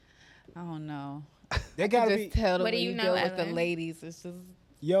 I don't know. They I gotta just be tell the What do way you you know, deal with the Ellen? ladies. It's just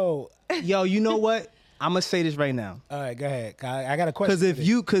yo. yo, you know what? I'm gonna say this right now. All right, go ahead. I got a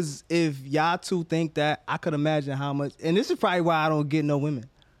question. Cause if y'all two think that, I could imagine how much. And this is probably why I don't get no women,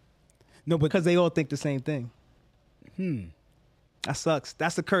 no, but because they all think the same thing. That sucks.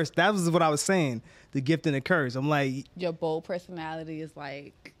 That's a curse. That was what I was saying. The gift and the curse. I'm like, your bold personality is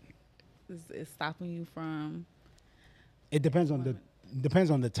like is stopping you from. it depends on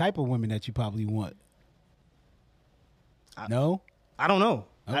the type of women that you probably want. No. I don't know.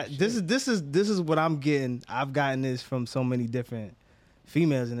 Oh, This is what I'm getting. I've gotten this from so many different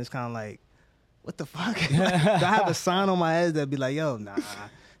females, and it's kind of like, what the fuck? Do I have a sign on my head that be like, yo, nah,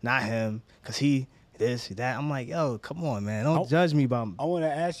 not him, cause he this, he that. I'm like, yo, come on, man, don't judge me about. I want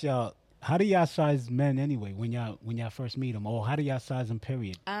to ask y'all, how do y'all size men anyway when y'all first meet them, or how do y'all size them?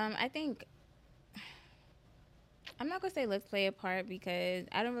 Period. I think I'm not gonna say looks play a part because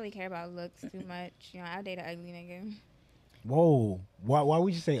I don't really care about looks too much. You know, I'll date an ugly nigga. Whoa. Why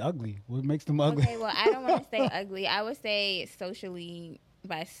would you say ugly? What makes them ugly? Okay, well, I don't want to say ugly. I would say socially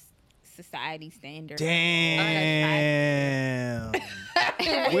by society standards. Damn.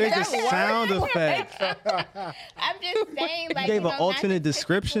 Where's the sound effect? I'm just saying, like, gave you an know, alternate not the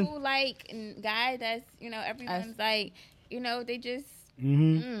description? typical, like guy that's everyone's like they just.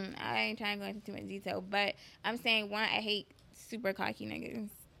 Mm-hmm. I ain't trying to go into too much detail, but I'm saying one, I hate super cocky niggas.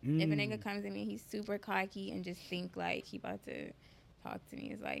 If a nigga comes at me, he's super cocky and just think like he about to talk to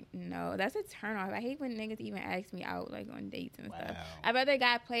me. It's like, no, that's a turn off. I hate when niggas even ask me out like on dates and stuff. I'd rather a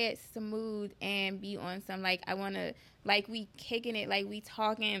guy play it smooth and be on some like I wanna like we kicking it, like we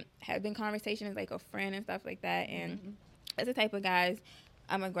talking, having conversations like a friend and stuff like that. And that's the type of guys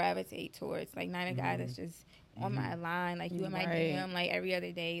I'm gonna gravitate towards. Like not a guy that's just on my line, like you in my Right. DM like every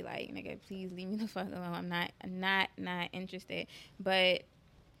other day, like nigga, please leave me the fuck alone. I'm not interested. But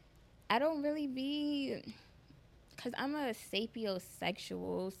I don't really be, cause I'm a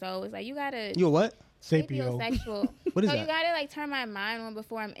sapiosexual, so it's like you gotta You a what? Sapio. Sapiosexual. What is So that? you gotta like turn my mind on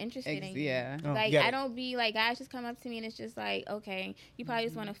before I'm interested in you. Yeah. Oh, Like get I it. don't be like guys just come up to me and it's just like, okay, you probably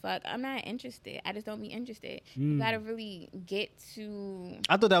just want to fuck. I'm not interested. I just don't be interested. You gotta really get to.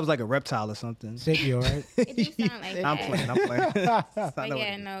 I thought that was like a reptile or something. Sapio, right? It do sound like I'm that. playing. I'm playing. But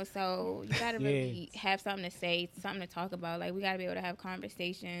yeah, no. So you gotta really have something to say, something to talk about. Like we gotta be able to have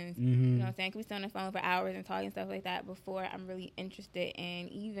conversations. You know what I'm saying? Can we stay on the phone for hours and talk and stuff like that before I'm really interested in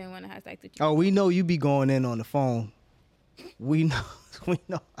even when I have sex with you? Oh, we know you be going in on the phone. We know. We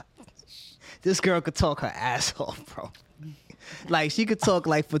know. This girl could talk her ass off, bro. Like she could talk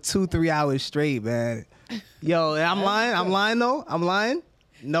like for 2-3 hours straight, man. Yo, I'm lying. I'm lying though. I'm lying.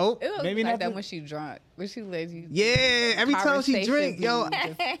 Nope. It looks Maybe like not that the- when she drunk. When she lets you. Yeah, every time she Conversation drink, yo,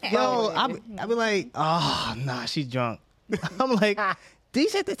 be yo, I be like, oh, nah, she drunk. I'm like,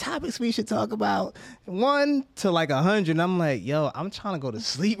 these are the topics we should talk about. 1 to like 100. I'm like, yo, I'm trying to go to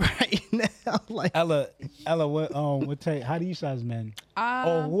sleep right now. Like, Ella, what type? How do you size men?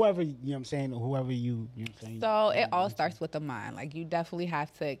 Or whoever, you know what I'm saying, or whoever you know what I'm saying. So it all starts with the mind. Like you definitely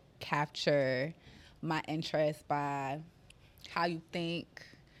have to capture my interest by how you think.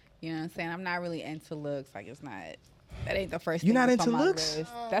 You know what I'm saying? I'm not really into looks. Like it's not. That ain't the first. You thing not that's into on my looks?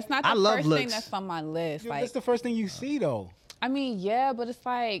 list. That's not the I love first thing looks. that's on my list. Yo, Like that's the first thing you see, though. I mean, yeah, but it's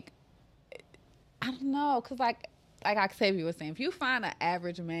like I don't know, cause like Octavia was saying, if you find an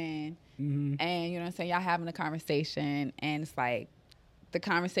average man and you know what I'm saying, y'all having a conversation and it's like the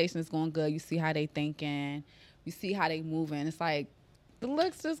conversation is going good, you see how they thinking, you see how they moving, it's like the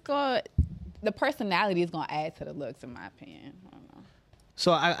looks just the personality is gonna add to the looks in my opinion. I don't know.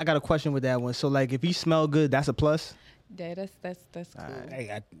 so I got a question with that one. So like, if you smell good, that's a plus. Yeah, that's cool.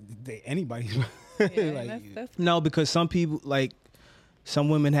 Hey, anybody's. Yeah, like, that's No, because some people like some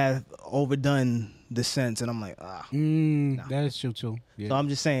women have overdone the sense, and I'm like, that is true too. Yeah. So I'm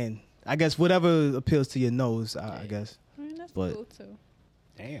just saying. I guess whatever appeals to your nose, I guess. I mean, that's But- cool too.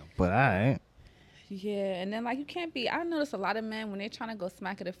 Damn. But all right. Yeah, and then like you can't be. I notice a lot of men when they're trying to go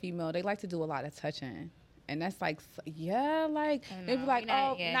smack at a female, they like to do a lot of touching, and that's like, yeah, like I they be know. like,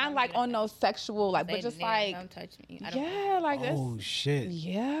 Not- oh, yeah, not don't like do on that. no sexual, like, but Say, just "Yeah, like, don't touch me. I don't yeah, like that's, Oh shit.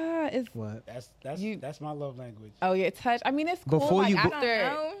 yeah, it's. What? That's my love language. Oh yeah, touch. I mean, it's cool. Before like, you- I don't after,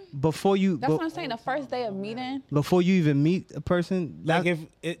 know. Before you that's what I'm saying. The first day of meeting. before you even meet a person, Like that-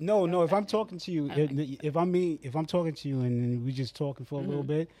 if I'm talking to you, if I'm talking to you and we just talking for a little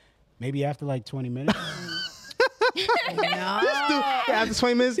bit, maybe after like 20 minutes. after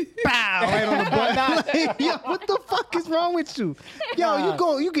 20 minutes, bow, right on the butt. Like, yo, what the fuck is wrong with you?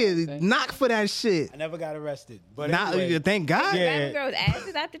 Yo, you get knocked for that shit. I never got arrested, but Now, anyway, thank God. Yeah. Grabbing girls'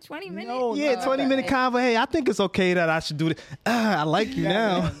 asses after 20 minutes. No, Yeah, 20-minute convo. Hey, I think it's okay that I should do this. I like you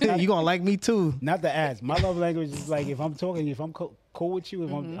now. You gonna like me too. not the ass. My love language is like if I'm talking, if I'm cool with you,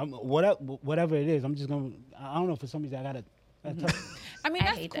 if I'm whatever it is, I'm just gonna. I don't know. For some reason, I gotta. touch you. I mean, I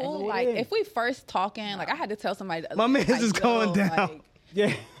that's hate that. cool. That's what Like it is. if we first talking, like I had to tell somebody. My man's like, is going yo, down. Like,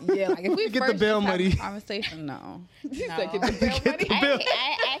 Yeah. yeah, like if we Get the first bail just having money. a conversation, no. You No. said get the bail money. Bill,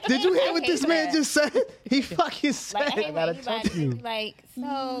 did you hear what this man just? just said? He fucking said. Like, I hate gotta when touch anybody you. be like, so.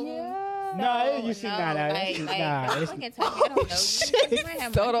 No, you see, no, nah, like, nah, like, it's- fucking touch me. I don't know. shit. You might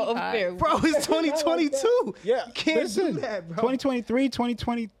have Soda monkey over pox. there. Bro, it's 2022. Yeah. You can't Listen, do that, bro. 2023,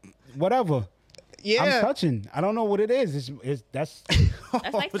 2020, whatever. Yeah. I'm touching. I don't know what it is. That's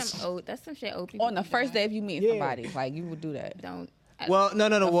That's like that's some shit old people On the be first day doing. if you meet Yeah. somebody, like you would do that. Don't. Well, no.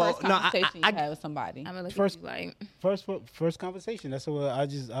 The Well, first no. conversation you I had with somebody. I'm gonna look First- at you like. first conversation. That's what I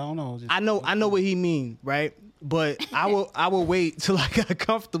don't know. Just, I know what he mean, right? But I will wait till I got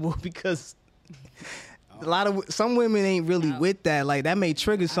comfortable because some women ain't really with that. Like that may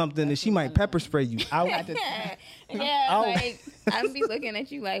trigger something, and she might pepper spray you. I, Yeah, Ow. like I'm be looking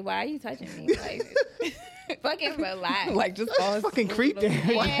at you like, why are you touching me? Like, fucking relax. Like just all Fucking creep.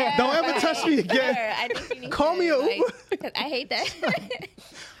 Yeah, Don't ever touch me again. sir, I think you need Call to, me a like, Uber. 'cause I hate that.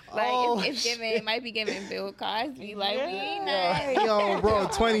 Like Oh, it's giving, it might be giving Bill Cosby. Like we ain't not. Hey, yo, bro,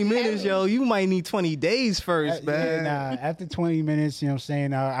 20 minutes, yo. You might need 20 days first, man. after 20 minutes, you know what I'm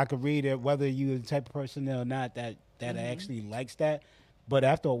saying, I could read it, whether you're the type of person or not that actually likes that. But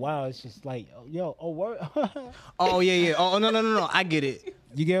after a while, it's just like, word. Oh yeah. Oh no. I get it.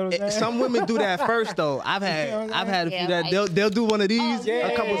 You get what I'm saying? Some women do that first though. I've had a few Yeah, that like- they'll do one of these, yeah.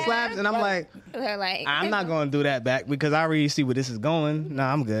 a couple slaps, and I'm like, They're like, I'm not gonna do that back because I already see where this is going.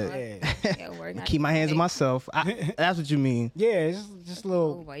 Nah, I'm good. Yeah, we're not Keep my hands to like, myself. That's what you mean. Yeah, it's just a oh,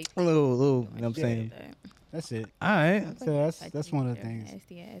 little. white A little, you know what I'm saying? That's it. All right. So that's one of the things.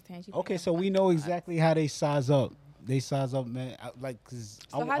 Okay, so we know exactly how they size up. They size up, man. Cause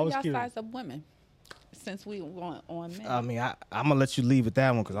So I how do was y'all curious. size up women? since we went on men. I mean, I'm gonna let you leave with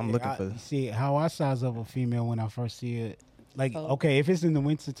that one because I'm looking for. See how I size up a female when I first see it. Like, Oh. okay, if it's in the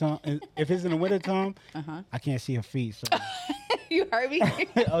winter time, Uh-huh. I can't see her feet. So. You heard me?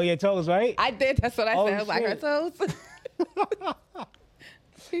 Oh yeah, toes, right? I did. That's what I Oh, said. I was like, her shit. toes.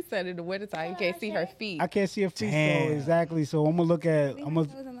 He said in the wintertime you can't see her feet. I can't see her feet. So Damn. exactly. So I'm gonna look at. Leave I'm her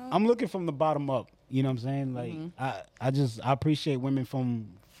gonna. toes alone. I'm looking from the bottom up. You know what I'm saying? Like I appreciate women from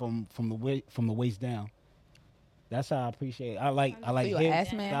the waist down. That's how I appreciate it. I like you an hips,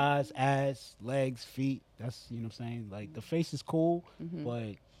 ass man? thighs, ass, legs, feet. That's what I'm saying. Like the face is cool, but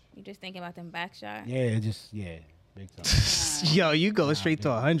You just thinking about them back shots. yeah, big time. Yo, you go straight to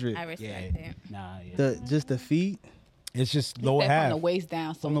 100. I yeah, respect it. nah, yeah. Just the feet. It's just He lower said half, from the waist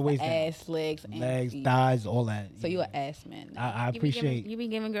down, so From the it's waist the down. ass, legs, and legs, feet. thighs, all that. So you an ass man. I You be appreciate. you be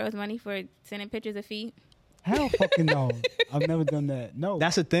giving girls money for sending pictures of feet. Hell, fucking no. I've never done that. No,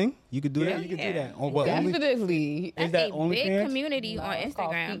 That's a thing. You could do yeah, that. you can do Yeah. that. Oh, what, only, Definitely. That's that a OnlyFans? big community No, on it's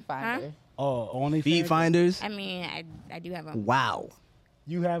called Instagram. Feet Finder. only Feet finders. I mean, I do have a. Wow.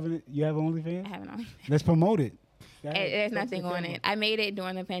 You have OnlyFans? I have an only. Let's promote it. There's nothing on it. I made it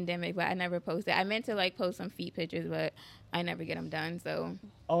during the pandemic, but I never posted. I meant to like post some feet pictures, but I never get them done. So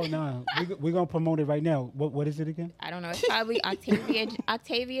Oh no, we're gonna promote it right now. What is it again? I don't know. It's probably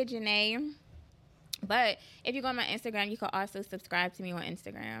Octavia Janae. But if you go on my Instagram, you can also subscribe to me on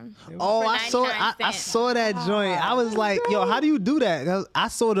Instagram. Oh, For I saw 99 I cents. saw that joint. I was like, yo, how do you do that? 'Cause I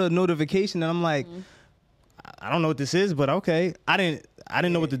saw the notification and I'm like, I don't know what this is, but okay. I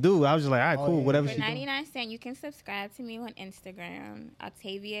didn't know what to do. I was just like, all right, cool, yeah. whatever For she do. 99 cents, you can subscribe to me on Instagram,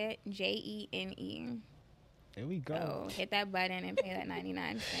 Octavia Jene. There we go. So hit that button and pay that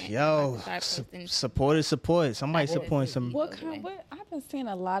 99 cents. Yo, Start posting. support is support. Somebody supporting some. What kind? What? I've been seeing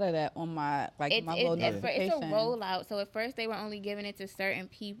a lot of that on my my little It's a notification. rollout. So at first they were only giving it to certain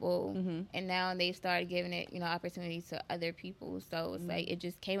people, Mm-hmm. and now they've started giving it, opportunities to other people. So it's like it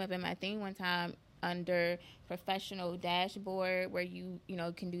just came up in my thing one time under professional dashboard where you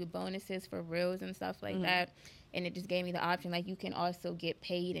can do bonuses for reels and stuff like that, and it just gave me the option like you can also get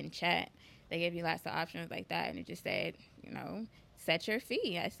paid in chat. They gave you lots of options like that, and it just said set your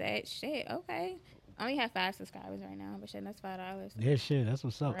fee. I said shit, okay. I only have 5 subscribers right now, but shit, that's $5. Yeah, shit, that's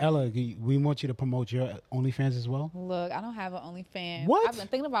what's up. Right. Ella, we want you to promote your OnlyFans as well. Look, I don't have an OnlyFans. What? I've been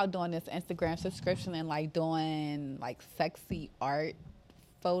thinking about doing this Instagram subscription and like doing like sexy art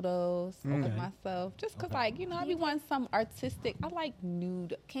photos of Okay. myself, just cause Okay. I be wanting some artistic. I like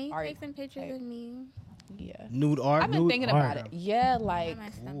nude. Can you art take some pictures type. of me? Yeah. Nude art. I've been nude thinking art. about it. Yeah, like my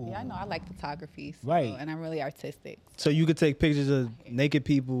stuff. yeah, I know I like photography, so, Right. and I'm really artistic. So you could take pictures of naked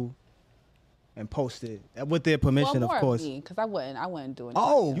people and post it with their permission, Well, more of course. because I wouldn't do it.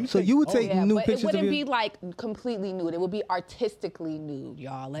 Oh, so you would take yeah, nude but pictures it of wouldn't your... be like completely nude. It would be artistically nude,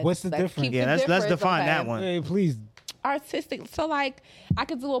 y'all. What's the difference? keep Yeah, the let's difference, define okay? that one. Hey, please. Artistic. So like, I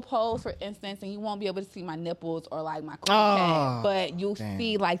could do a pose, for instance, and you won't be able to see my nipples or like my Oh, but you'll damn.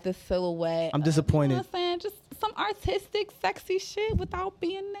 see like the silhouette. I'm of- disappointed. You know what I'm saying? Just some artistic, sexy shit without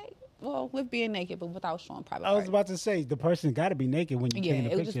being naked. Well, with being naked, but without showing private I was parts. about to say the person got to be naked when you Yeah, taking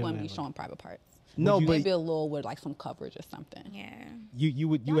the it picture. just or wouldn't be whatever. showing private parts. No, you- but Maybe a little with like some coverage or something. Yeah. You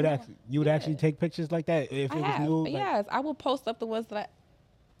would Y'all know. actually take pictures like that if I it was have. nude. Like, Yes, I will post up the ones that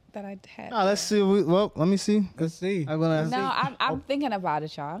I had. let's see. Well, let me see. let's see. I'm gonna. No, I'm thinking about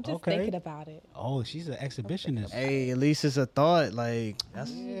it, y'all. I'm just Okay. thinking about it. Oh, she's an exhibitionist. Hey, at least it's a thought. Like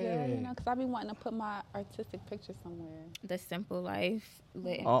that's. Yeah, because I be wanting to put my artistic picture somewhere. The simple life,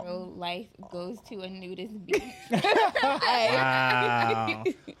 lit in Oh. real life, goes to a nudist beach. Wow.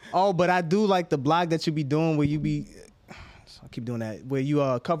 Oh, but I do like the blog that you be doing where you be. I keep doing that where you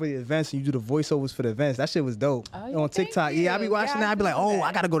cover the events and you do the voiceovers for the events. That shit was dope. Oh, yeah, On thank TikTok. Yeah, I be you. watching Yeah, that. I be like, I do oh, I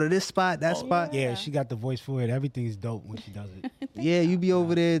that. gotta go to this spot, that spot. Yeah, she got the voice for it. Everything's dope when she does it. Yeah, you be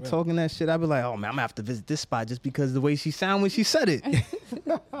over there talking that shit. I be like, oh man, I'm gonna have to visit this spot just because the way she sound when she said it.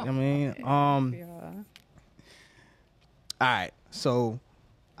 I mean, all right. So,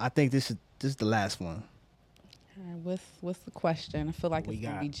 I think this is the last one. All right, what's the question? I feel like We it's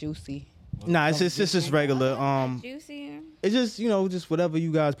gonna got- be juicy. Nah, it's just regular. Juicy. It's just just whatever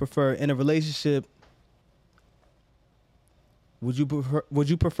you guys prefer in a relationship. Would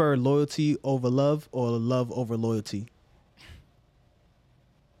you prefer loyalty over love or love over loyalty?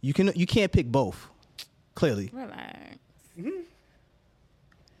 You can't pick both. Clearly, Relax.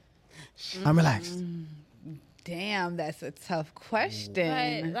 I'm relaxed. Damn, that's a tough But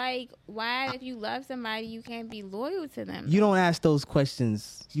question. like, why if you love somebody, you can't be loyal to them? You don't ask those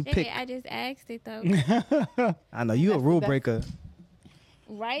questions. You Shit, pick. I just asked it though. I know you a rule breaker.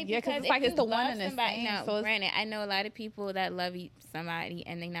 Right? Yeah, 'cause because it's like if it's you the one love and the somebody, same, now, so it's- granted, I know a lot of people that love somebody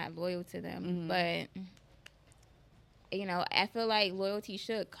and they're not loyal to them, but you know, I feel like loyalty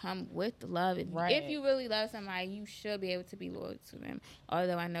should come with love. Right. If you really love somebody, you should be able to be loyal to them.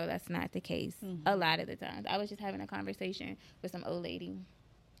 Although I know that's not the case a lot of the times. I was just having a conversation with some old lady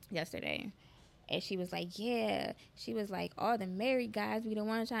yesterday, and she was like, "Yeah," she was like, "All the married guys be the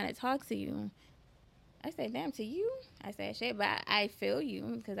ones trying to talk to you." I said, "Damn, to you?" I said, "Shit," but I feel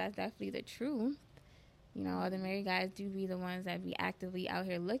you because that's definitely the truth. You know, all the married guys do be the ones that be actively out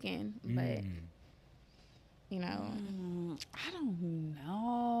here looking, but. You know, I don't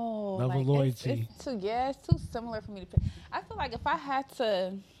know. Love like, and loyalty. It's too similar for me to pick. I feel like if I had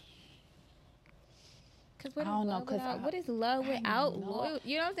to, cause what I is don't know, love 'cause without, I- what is love I without know. loyalty?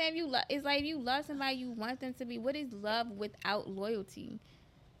 You know what I'm saying? If you it's like if you love somebody, you want them to be. What is love without loyalty?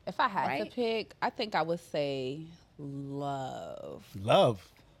 if I had to Right? pick, I think I would say love. Love.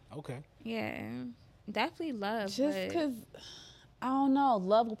 Okay. Yeah, definitely love. Just but because, I don't know,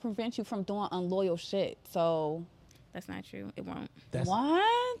 love will prevent you from doing unloyal shit. So, that's not true. It won't.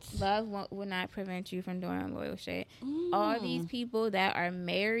 what? Love will not prevent you from doing unloyal shit. All these people that are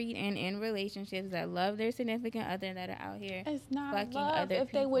married and in relationships that love their significant other that are out here It's not fucking love. other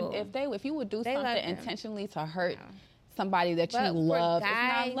If they would, people. if you would do They love something them. intentionally to hurt No. somebody that you But love, for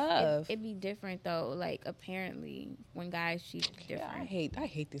guys, it's not love. it'd be different though. Like apparently, when guys cheat, it's Yeah, different. I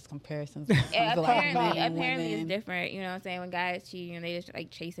hate these comparisons. Yeah, apparently, men, apparently women. it's different. You know what I'm saying? When guys cheat and they just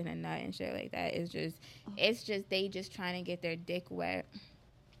like chasing a nut and shit like that, it's just they just trying to get their dick wet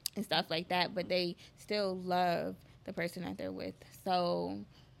and stuff like that. But they still love the person that they're with. So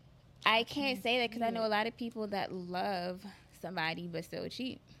I can't say that because I know a lot of people that love somebody but still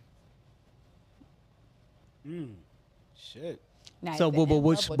cheat. Shit. Now, So, if they're but in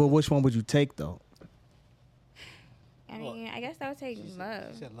love with which one would you take though? I mean, I guess I would take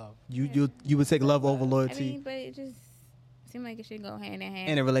love. Said love. You would take love over I loyalty mean, but it just seems like it should go hand in hand.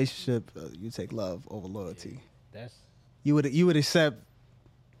 in a relationship. You take love over loyalty. That's You would accept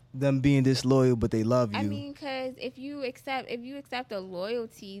them being disloyal, but they love you. I mean, because if you accept the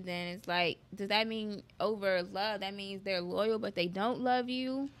loyalty, then it's like, does that mean over love? That means they're loyal, but they don't love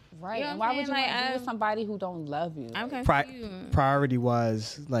you. right. You know And what why I'm would you saying? want to be Like, with somebody who don't love you? I'm Pri- confused. priority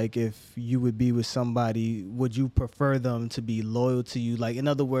wise, like if you would be with somebody, would you prefer them to be loyal to you? Like, in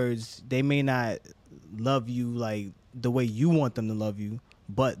other words, they may not love you like the way you want them to love you,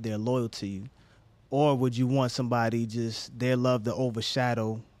 but they're loyal to you. Or would you want somebody just their love to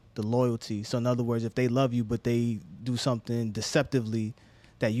overshadow the loyalty? So in other words, if they love you but they do something deceptively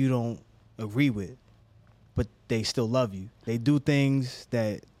that you don't agree with, but they still love you. They do things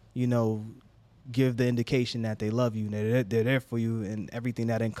that, you know, give the indication that they love you, they're there for you, and everything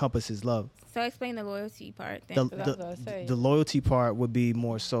that encompasses love. So explain the loyalty part. Then. The, That's what I was saying. the loyalty part would be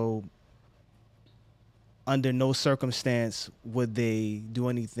more so under no circumstance would they do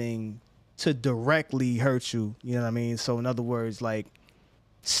anything to directly hurt you. You know what I mean? So in other words, like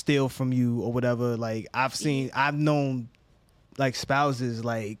steal from you or whatever. Like I've known like spouses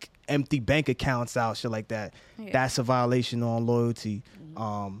like empty bank accounts out, shit like that. Yeah. That's a violation on loyalty.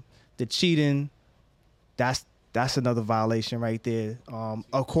 The cheating, that's another violation right there.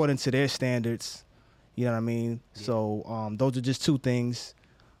 According to their standards, you know what I mean? Yeah. So those are just two things.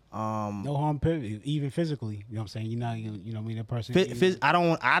 No harm, even physically. You know what I'm saying? You're not, you know, what I mean, a person. I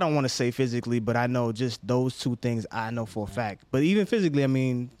don't want to say physically, but I know just those two things I know for a fact. But even physically, I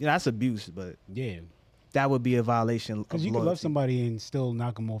mean, you know, that's abuse. But yeah, that would be a violation. Because you can love somebody and still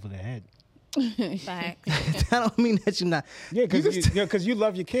knock them over the head. Facts. That don't mean that you're not. Yeah, because you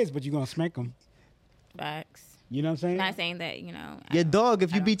love your kids, but you're gonna spank them. Facts. You know what I'm saying? Not saying that, you know. Your dog,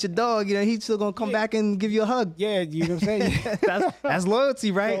 if you beat your dog, you know, he's still going to come back and give you a hug. Yeah, you know what I'm saying? that's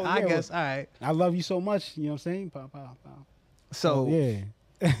loyalty, right? So, I yeah, guess. All right. I love you so much. You know what I'm saying? Pow, pow, pow. So,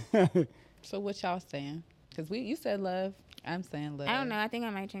 yeah. So what y'all saying? Because you said love. I'm saying love. I don't know. I think I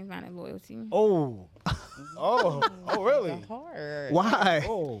might change mine to loyalty. Oh, really? It's hard. why?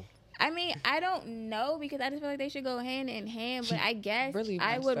 Oh, I mean, I don't know because I just feel like they should go hand in hand. But I guess Really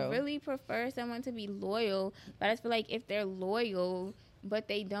I much would so. really prefer someone to be loyal. But I just feel like if they're loyal but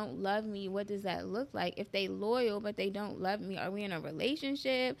they don't love me, what does that look like? If they loyal but they don't love me, are we in a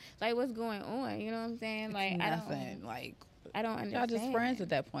relationship? Like, what's going on? You know what I'm saying? Like, Nothing. Like, I don't understand. y'all just friends at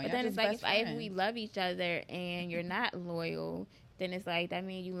that point. But Y'all then it's just like best if we friends. love each other and you're not loyal, then it's like that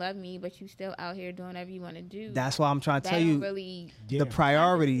means you love me, but you still out here doing whatever you want to do. That's why I'm trying to that tell don't you really the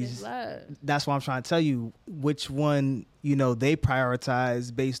priorities. is love. That's why I'm trying to tell you which one, you know, they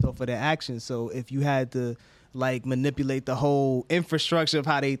prioritize based off of their actions. So if you had to like manipulate the whole infrastructure of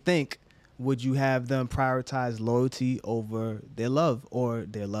how they think, would you have them prioritize loyalty over their love, or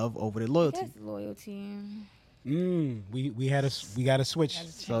their love over their loyalty? Yes, loyalty. We got a switch.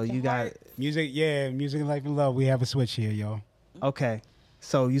 So you got Music, music, life, and love. We have a switch here, y'all. okay.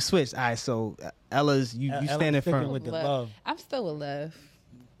 So you switched. All right. So Ella's you Ella's standing sticking firm. with the love. I'm still with love.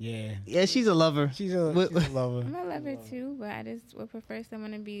 Yeah, Yeah, she's a lover. she's a lover. I'm a lover too, but I just would prefer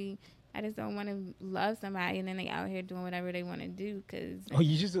someone to be. I just don't want to love somebody and then they out here doing whatever they want to do. Cause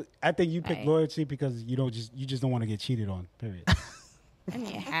I think you pick Right. loyalty because you just don't want to get cheated on. Period. I mean,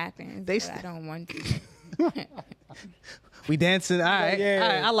 it happens, They but I don't want to. We dancing. All right. Yeah. All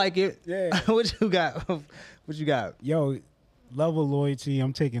right. I like it. Yeah. What you got? What you got? Yo, love or loyalty?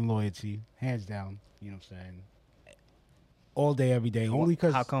 I'm taking loyalty, hands down. You know what I'm saying? All day, every day. Only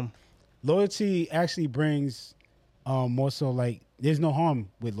because How come? loyalty actually brings more so like there's no harm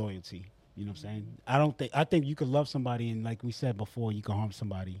with loyalty. You know what I'm saying? I think you could love somebody and like we said before, you can harm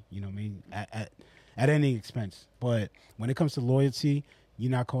somebody, you know what I mean? At any expense. But when it comes to loyalty,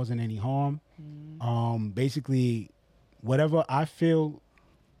 you're not causing any harm. Basically whatever I feel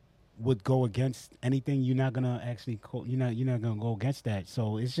would go against anything, you're not gonna actually you're not gonna go against that.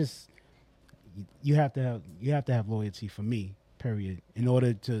 So it's just you have to have loyalty for me, period, in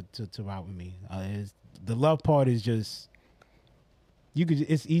order to ride with me. The love part is just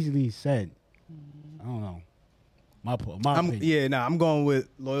it's easily said. I don't know. My opinion. I'm going with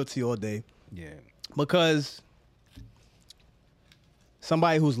loyalty all day Yeah. because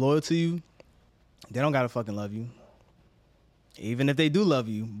somebody who's loyal to you, they don't gotta fucking love you. Even if they do love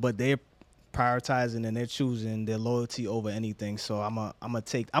you, but they're prioritizing and they're choosing their loyalty over anything. So I'm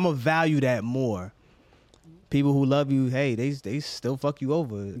a value that more. People who love you, hey, they still fuck you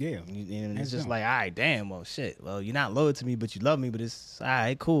over. Yeah. And it's just down. like, all right, damn, well, shit. Well, you're not loyal to me, but you love me, but it's all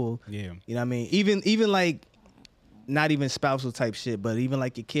right, cool. Yeah. You know what I mean? Even like, not even spousal type shit, but even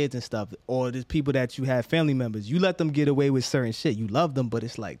like your kids and stuff, or there's people that you have, family members, you let them get away with certain shit. You love them, but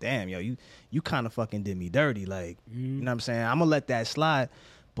it's like, damn, yo, you kind of fucking did me dirty. Like, you know what I'm saying? I'm gonna let that slide,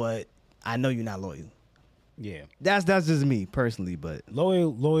 but I know you're not loyal. Yeah. That's just me personally, but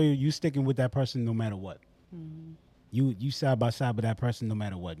Loyal, you sticking with that person no matter what. You side by side with that person no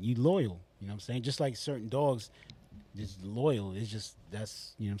matter what. You loyal. You know what I'm saying? Just like certain dogs, just loyal. It's just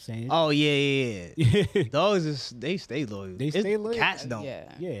that's you know what I'm saying? oh yeah. Dogs they stay loyal. They stay loyal. Cats don't. Yeah.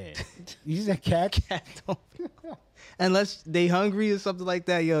 Yeah. You said cat? Cats don't. Unless they hungry or something like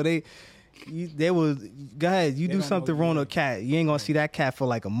that, yo, they will go ahead. You They do don't something know wrong you. to a cat, you ain't gonna see that cat for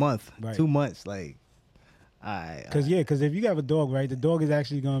like a month, Right. 2 months. Like, all right. Because if you have a dog, right, the dog is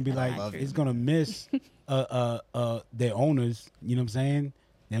actually gonna be like love it's gonna miss their owners. You know what I'm saying?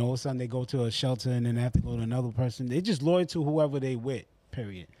 Then all of a sudden they go to a shelter and then they have to go to another person. They're just loyal to whoever they with.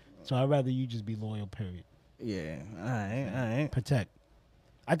 Period. So I'd rather you just be loyal. Period. Yeah. All right. Protect.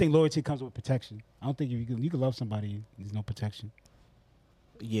 I think loyalty comes with protection. I don't think if you can love somebody, there's no protection.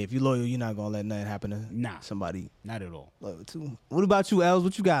 Yeah, if you're loyal, you're not gonna let nothing happen to Nah. somebody Not at all. loyal to. What about you, Els?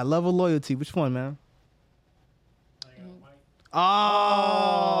 What you got? Love or loyalty? Which one, man?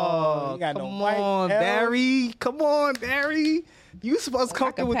 Oh, you got no come mic, on, Els. Barry. Come on, Barry. You supposed to come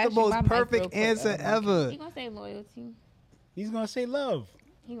I can through with pass the you most my mic real perfect quick, answer ever. He gonna say loyalty. He's gonna say love.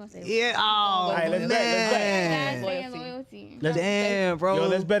 He gonna say Yeah. Oh, All right, let's man. Guys saying loyalty. Damn, bro. Yo,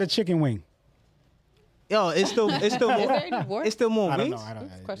 let's bet a chicken wing. Yo, it's still Is more. there any more? It's still more I don't wings. know. I don't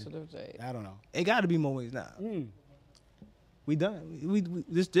It's know. question of Jade. I don't know. It got to be more wings now. We done. We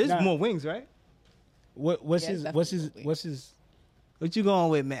there's Nah. more wings, right? What's Yeah, his definitely. what's his What you going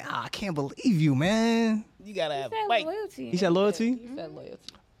with, man? I can't believe you, man. you gotta He have said wait. loyalty. He said loyalty. You said loyalty.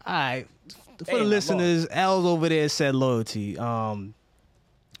 All right. For Hey, the my listeners, L's over there said loyalty.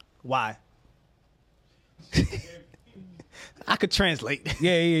 Why? I could translate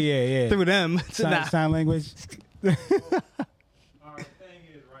Yeah. through them to Sign, not. sign language. All right, the thing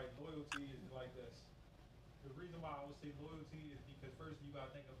is, right, loyalty is like this. The reason why I would say loyalty is because first you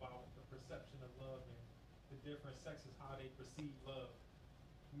gotta think about the perception of love and the different sexes, how they perceive love.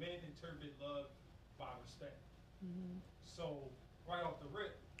 Men interpret love by respect. So right off the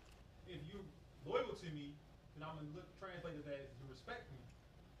rip, if you loyal to me, then I'm gonna translate it as you respect me.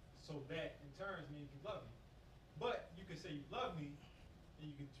 So that in turn means you love me. But you can say you love me, and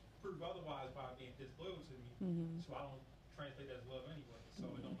you can prove otherwise by being disloyal to me. So I don't translate that as love anyway. So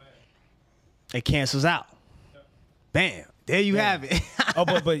it don't matter. It cancels out. Yep. Bam. There you have it.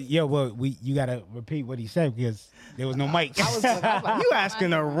 You gotta repeat what he said because there was no mic. I was like, You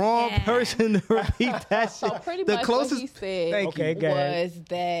asking the wrong Yeah. person to repeat that shit. so pretty The much closest. what he said Thank Okay, you. go ahead. was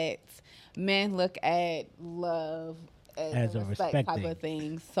that men look at love as a respect type thing. of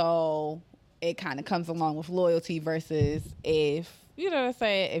thing. So it kind of comes along with loyalty versus if you know what I'm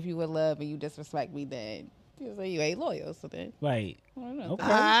saying? If you would love and you disrespect me, then you say you ain't loyal. So then, Right. I don't know. Okay.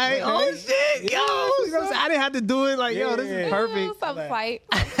 Alright, oh shit, yo, you know what I'm saying? I didn't have to do it. Like, yo, this Yeah. is perfect. Some fight.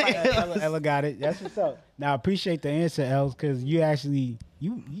 Ella got it. That's what's up. Now I appreciate the answer, Els, because you actually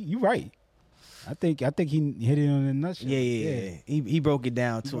you right. I think he hit it on the nutshell. Yeah. He broke it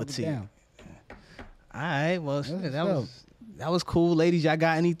down He to a broke it T. down. All right, well, shit, what's that was cool, ladies. Y'all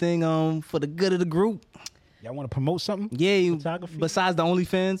got anything for the good of the group? Y'all want to promote something? Yeah, Photography? besides the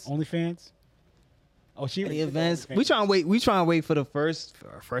OnlyFans, OnlyFans? Oh, she any events. We trying to wait for the first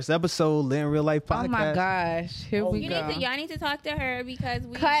episode, Lit in Real Life podcast. Oh my gosh, here we go. Y'all need to talk to her because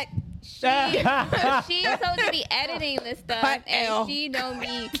we Cut. she's supposed to be editing this stuff, Cut and L. she don't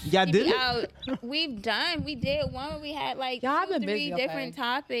be. Y'all she did be it? out. We did one where we had like Y'all 2, been 3 busy, different okay?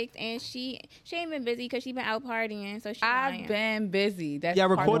 topics, and she ain't been busy because she been out partying. So she I've lying. been busy. That's Y'all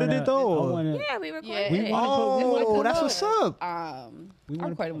part of recorded it. it though? Yeah, we recorded Yeah. it. Oh, that's what's up. I wanna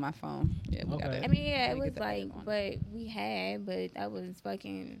recorded with my phone. Yeah, we got Okay. it. I mean, yeah, it Gotta was get that like, on. but that was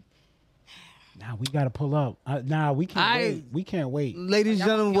fucking. Nah, we gotta pull up. Nah, we can't wait. We can't wait. Ladies and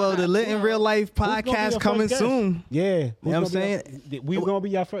gentlemen, well, the Lit in Real Life Who's gonna be podcast your coming first guest? soon. Yeah. You know what I'm saying? We gonna be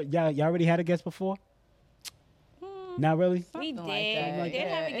your first. Y'all already had a guest before? Not really? We Something did. like We that. did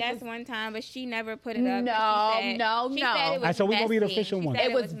have a Yeah, guest it's one time, but she never put it up. No, She said, no, she no. Said it was Alright, so we gonna be the messy. official She one. said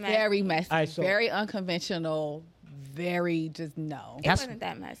It was messy. very messy, Alright, so- very unconventional, very just no. It That's- wasn't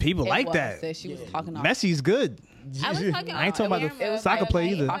that messy. People It like was, that. sis. She was talking off. Messy's good. I was talking. I ain't talking about the camera, soccer but, play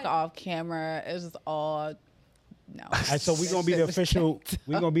like, either. Talking off camera. It was just all no. Alright, so we gonna be the official.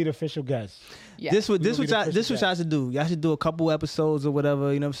 We gonna be the official guest. Yeah. This what We gonna be the y'all official y'all should do. Y'all should do a couple episodes or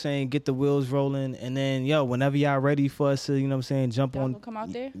whatever, you know what I'm saying? Get the wheels rolling, and then whenever y'all ready for us to, you know what I'm saying, jump Y'all on. gonna come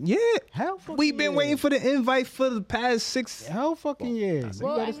out there? Yeah. Hell fucking We've been yeah. waiting for the invite for the past 6. Hell fucking yeah.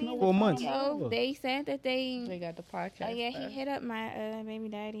 Well, Let I us know mean, what 4 months. time. they said that They they. got the podcast. Oh yeah, he stuff. hit up my baby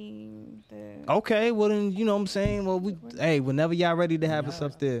daddy. The, Okay, well then, you know what I'm saying? Well, whenever y'all ready to have us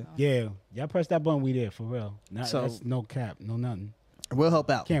up there, Yeah, y'all press that button. We there for real. So- That's no cap, no nothing. we'll help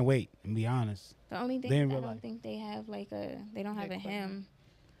out. Can't wait. And be honest. the only thing They is in I real don't life. think they have like a. They don't have a him.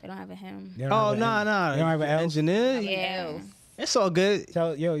 They don't have a him. They don't Oh, have nah. They don't have an L? engineer. Yeah. It's all good.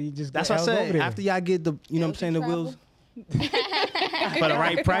 Tell you just. That's get what I L's over said. there. After y'all get the, you know what I'm saying, the wheels for the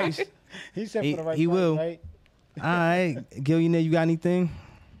right price. He said he- for the right he price, will. Right? All right, Gillionaire, you got anything?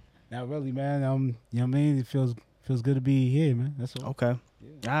 Not really, man. You know what I mean? It feels good to be here, man. That's all. Okay.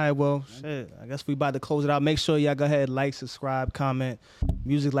 All right, well, shit. I guess we about to close it out. Make sure y'all go ahead, like, subscribe, comment.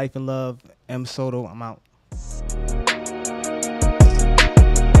 Music, Life, and Love. M. Soto, I'm out.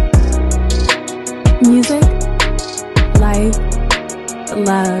 Music, life,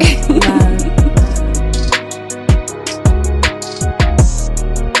 love, love.